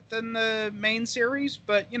the main series,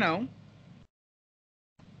 but Yeah.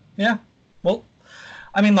 Well,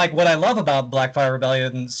 I mean, like what I love about Blackfire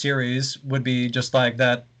Rebellion series would be just like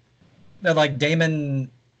that like Daemon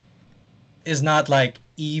is not like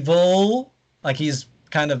evil. Like he's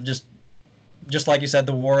kind of just like you said,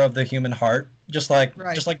 the war of the human heart. Just like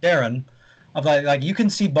Darren. Of like you can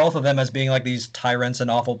see both of them as being like these tyrants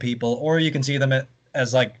and awful people, or you can see them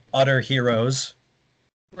as like utter heroes.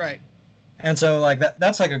 Right. And so like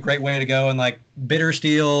that's like a great way to go. And like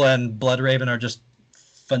Bittersteel and Bloodraven are just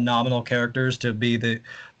phenomenal characters to be the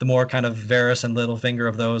more kind of Varys and Littlefinger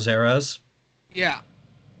of those eras. Yeah.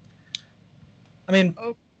 I mean,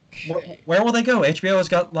 okay. Where will they go? HBO has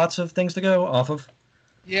got lots of things to go off of.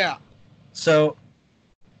 Yeah. So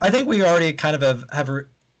I think we already kind of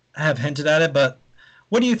have hinted at it, but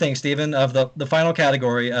what do you think, Stephen, of the final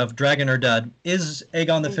category of Dragon or Dud? Is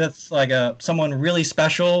Aegon V like someone really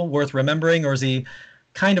special, worth remembering, or is he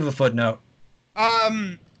kind of a footnote?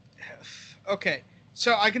 Okay.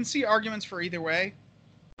 So I can see arguments for either way.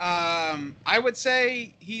 I would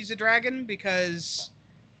say he's a dragon because,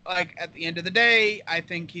 like, at the end of the day, I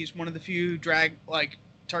think he's one of the few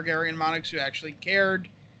Targaryen monarchs who actually cared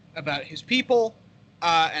about his people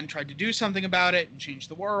and tried to do something about it and change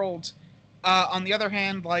the world. On the other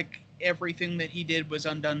hand, like, everything that he did was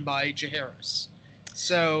undone by Jaehaerys.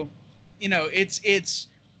 So, it's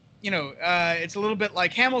a little bit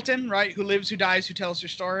like Hamilton, right? Who lives, who dies, who tells your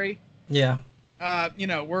story. Yeah.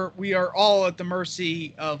 We are all at the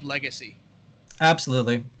mercy of legacy.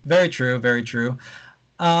 Absolutely. Very true. Very true.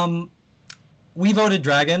 Um, we voted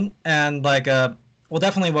dragon, and like, well,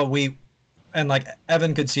 definitely what we, and like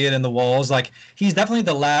Evan could see it in the walls. Like, he's definitely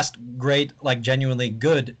the last great, like, genuinely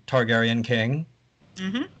good Targaryen king.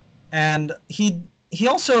 Mm-hmm. And he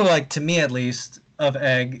also, like, to me at least, of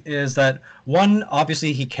Egg is that one,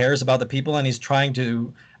 obviously he cares about the people, and he's trying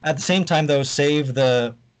to, at the same time though, save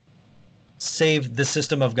the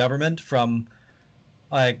system of government from,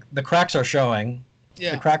 like, the cracks are showing.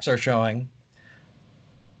 Yeah. The cracks are showing.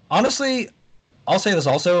 Honestly, I'll say this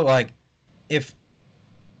also, like, if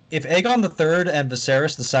Aegon the Third and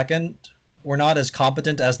Viserys the Second were not as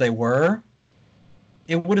competent as they were,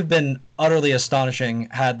 it would have been utterly astonishing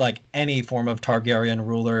had, like, any form of Targaryen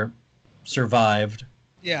ruler survived.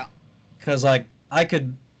 Yeah. Because, like, I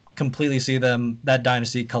could completely see that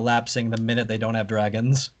dynasty collapsing the minute they don't have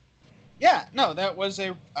dragons. Yeah, no, that was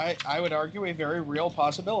I would argue, a very real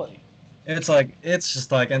possibility. It's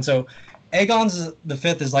just like, and so Aegon's the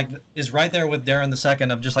Fifth is right there with Daeron the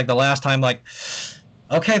Second of just like the last time, like,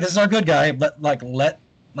 okay, this is our good guy, but like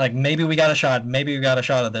maybe we got a shot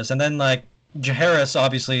at this, and then like Jaehaerys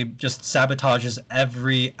obviously just sabotages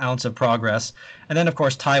every ounce of progress, and then of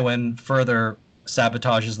course Tywin further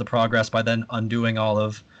sabotages the progress by then undoing all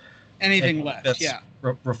of anything left. Yeah,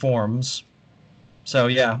 reforms. So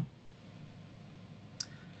yeah.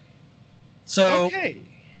 So okay.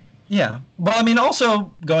 Yeah, but I mean,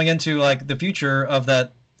 also going into like the future of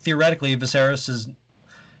that, theoretically, Varys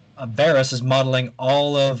is modeling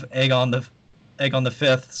all of Aegon the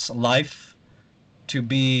Fifth's life to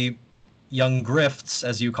be young Grift's,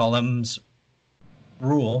 as you call him's,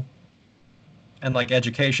 rule, and like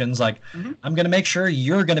education's like, Mm-hmm. I'm gonna make sure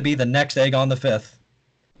you're gonna be the next Aegon the Fifth.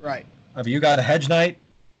 Right. If you got a hedge knight,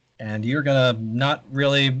 and you're gonna not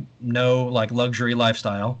really know like luxury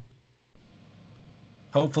lifestyle.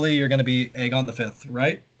 Hopefully, you're going to be Aegon the Fifth,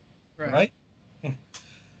 right? Right.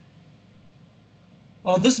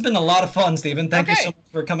 Well, this has been a lot of fun, Stephen. Thank you so much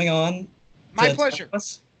for coming on. My pleasure. Do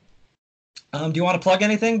you want to plug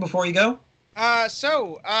anything before you go?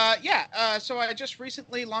 So I just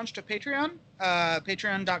recently launched a Patreon,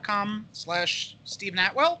 patreon.com/Steve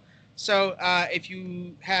Natwell. So if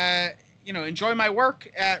you enjoy my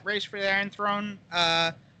work at Race for the Iron Throne,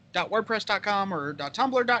 .wordpress.com or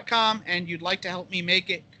 .tumblr.com, and you'd like to help me make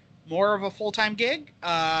it more of a full-time gig,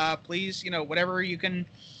 please, whatever you can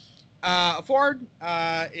afford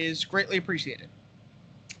is greatly appreciated.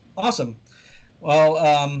 Awesome. Well,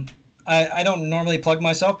 I don't normally plug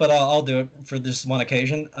myself, but I'll do it for this one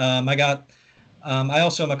occasion. I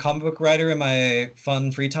also am a comic book writer in my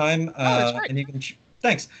fun free time. That's great. And you can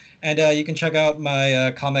thanks. And you can check out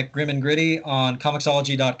my comic Grim and Gritty on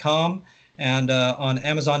Comixology.com. And on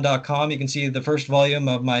Amazon.com, you can see the first volume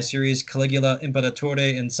of my series Caligula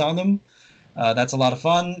Imperatore Insanum. That's a lot of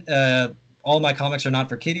fun. All my comics are not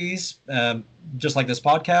for kiddies, just like this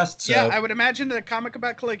podcast. So. Yeah, I would imagine that a comic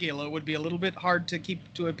about Caligula would be a little bit hard to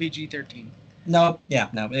keep to a PG-13. No,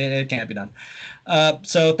 it can't be done.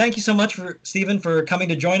 So thank you so much, Stephen, for coming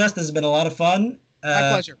to join us. This has been a lot of fun. My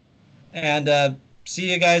pleasure. And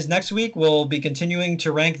see you guys next week. We'll be continuing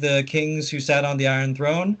to rank the kings who sat on the Iron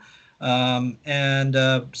Throne. And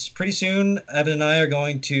pretty soon, Evan and I are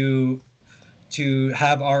going to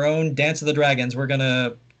have our own Dance of the Dragons. We're going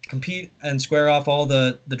to compete and square off all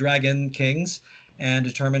the dragon kings and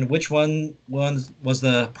determine which one was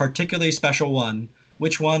the particularly special one,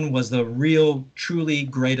 which one was the real, truly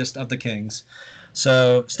greatest of the kings.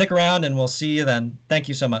 So stick around and we'll see you then. Thank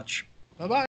you so much. Bye-bye.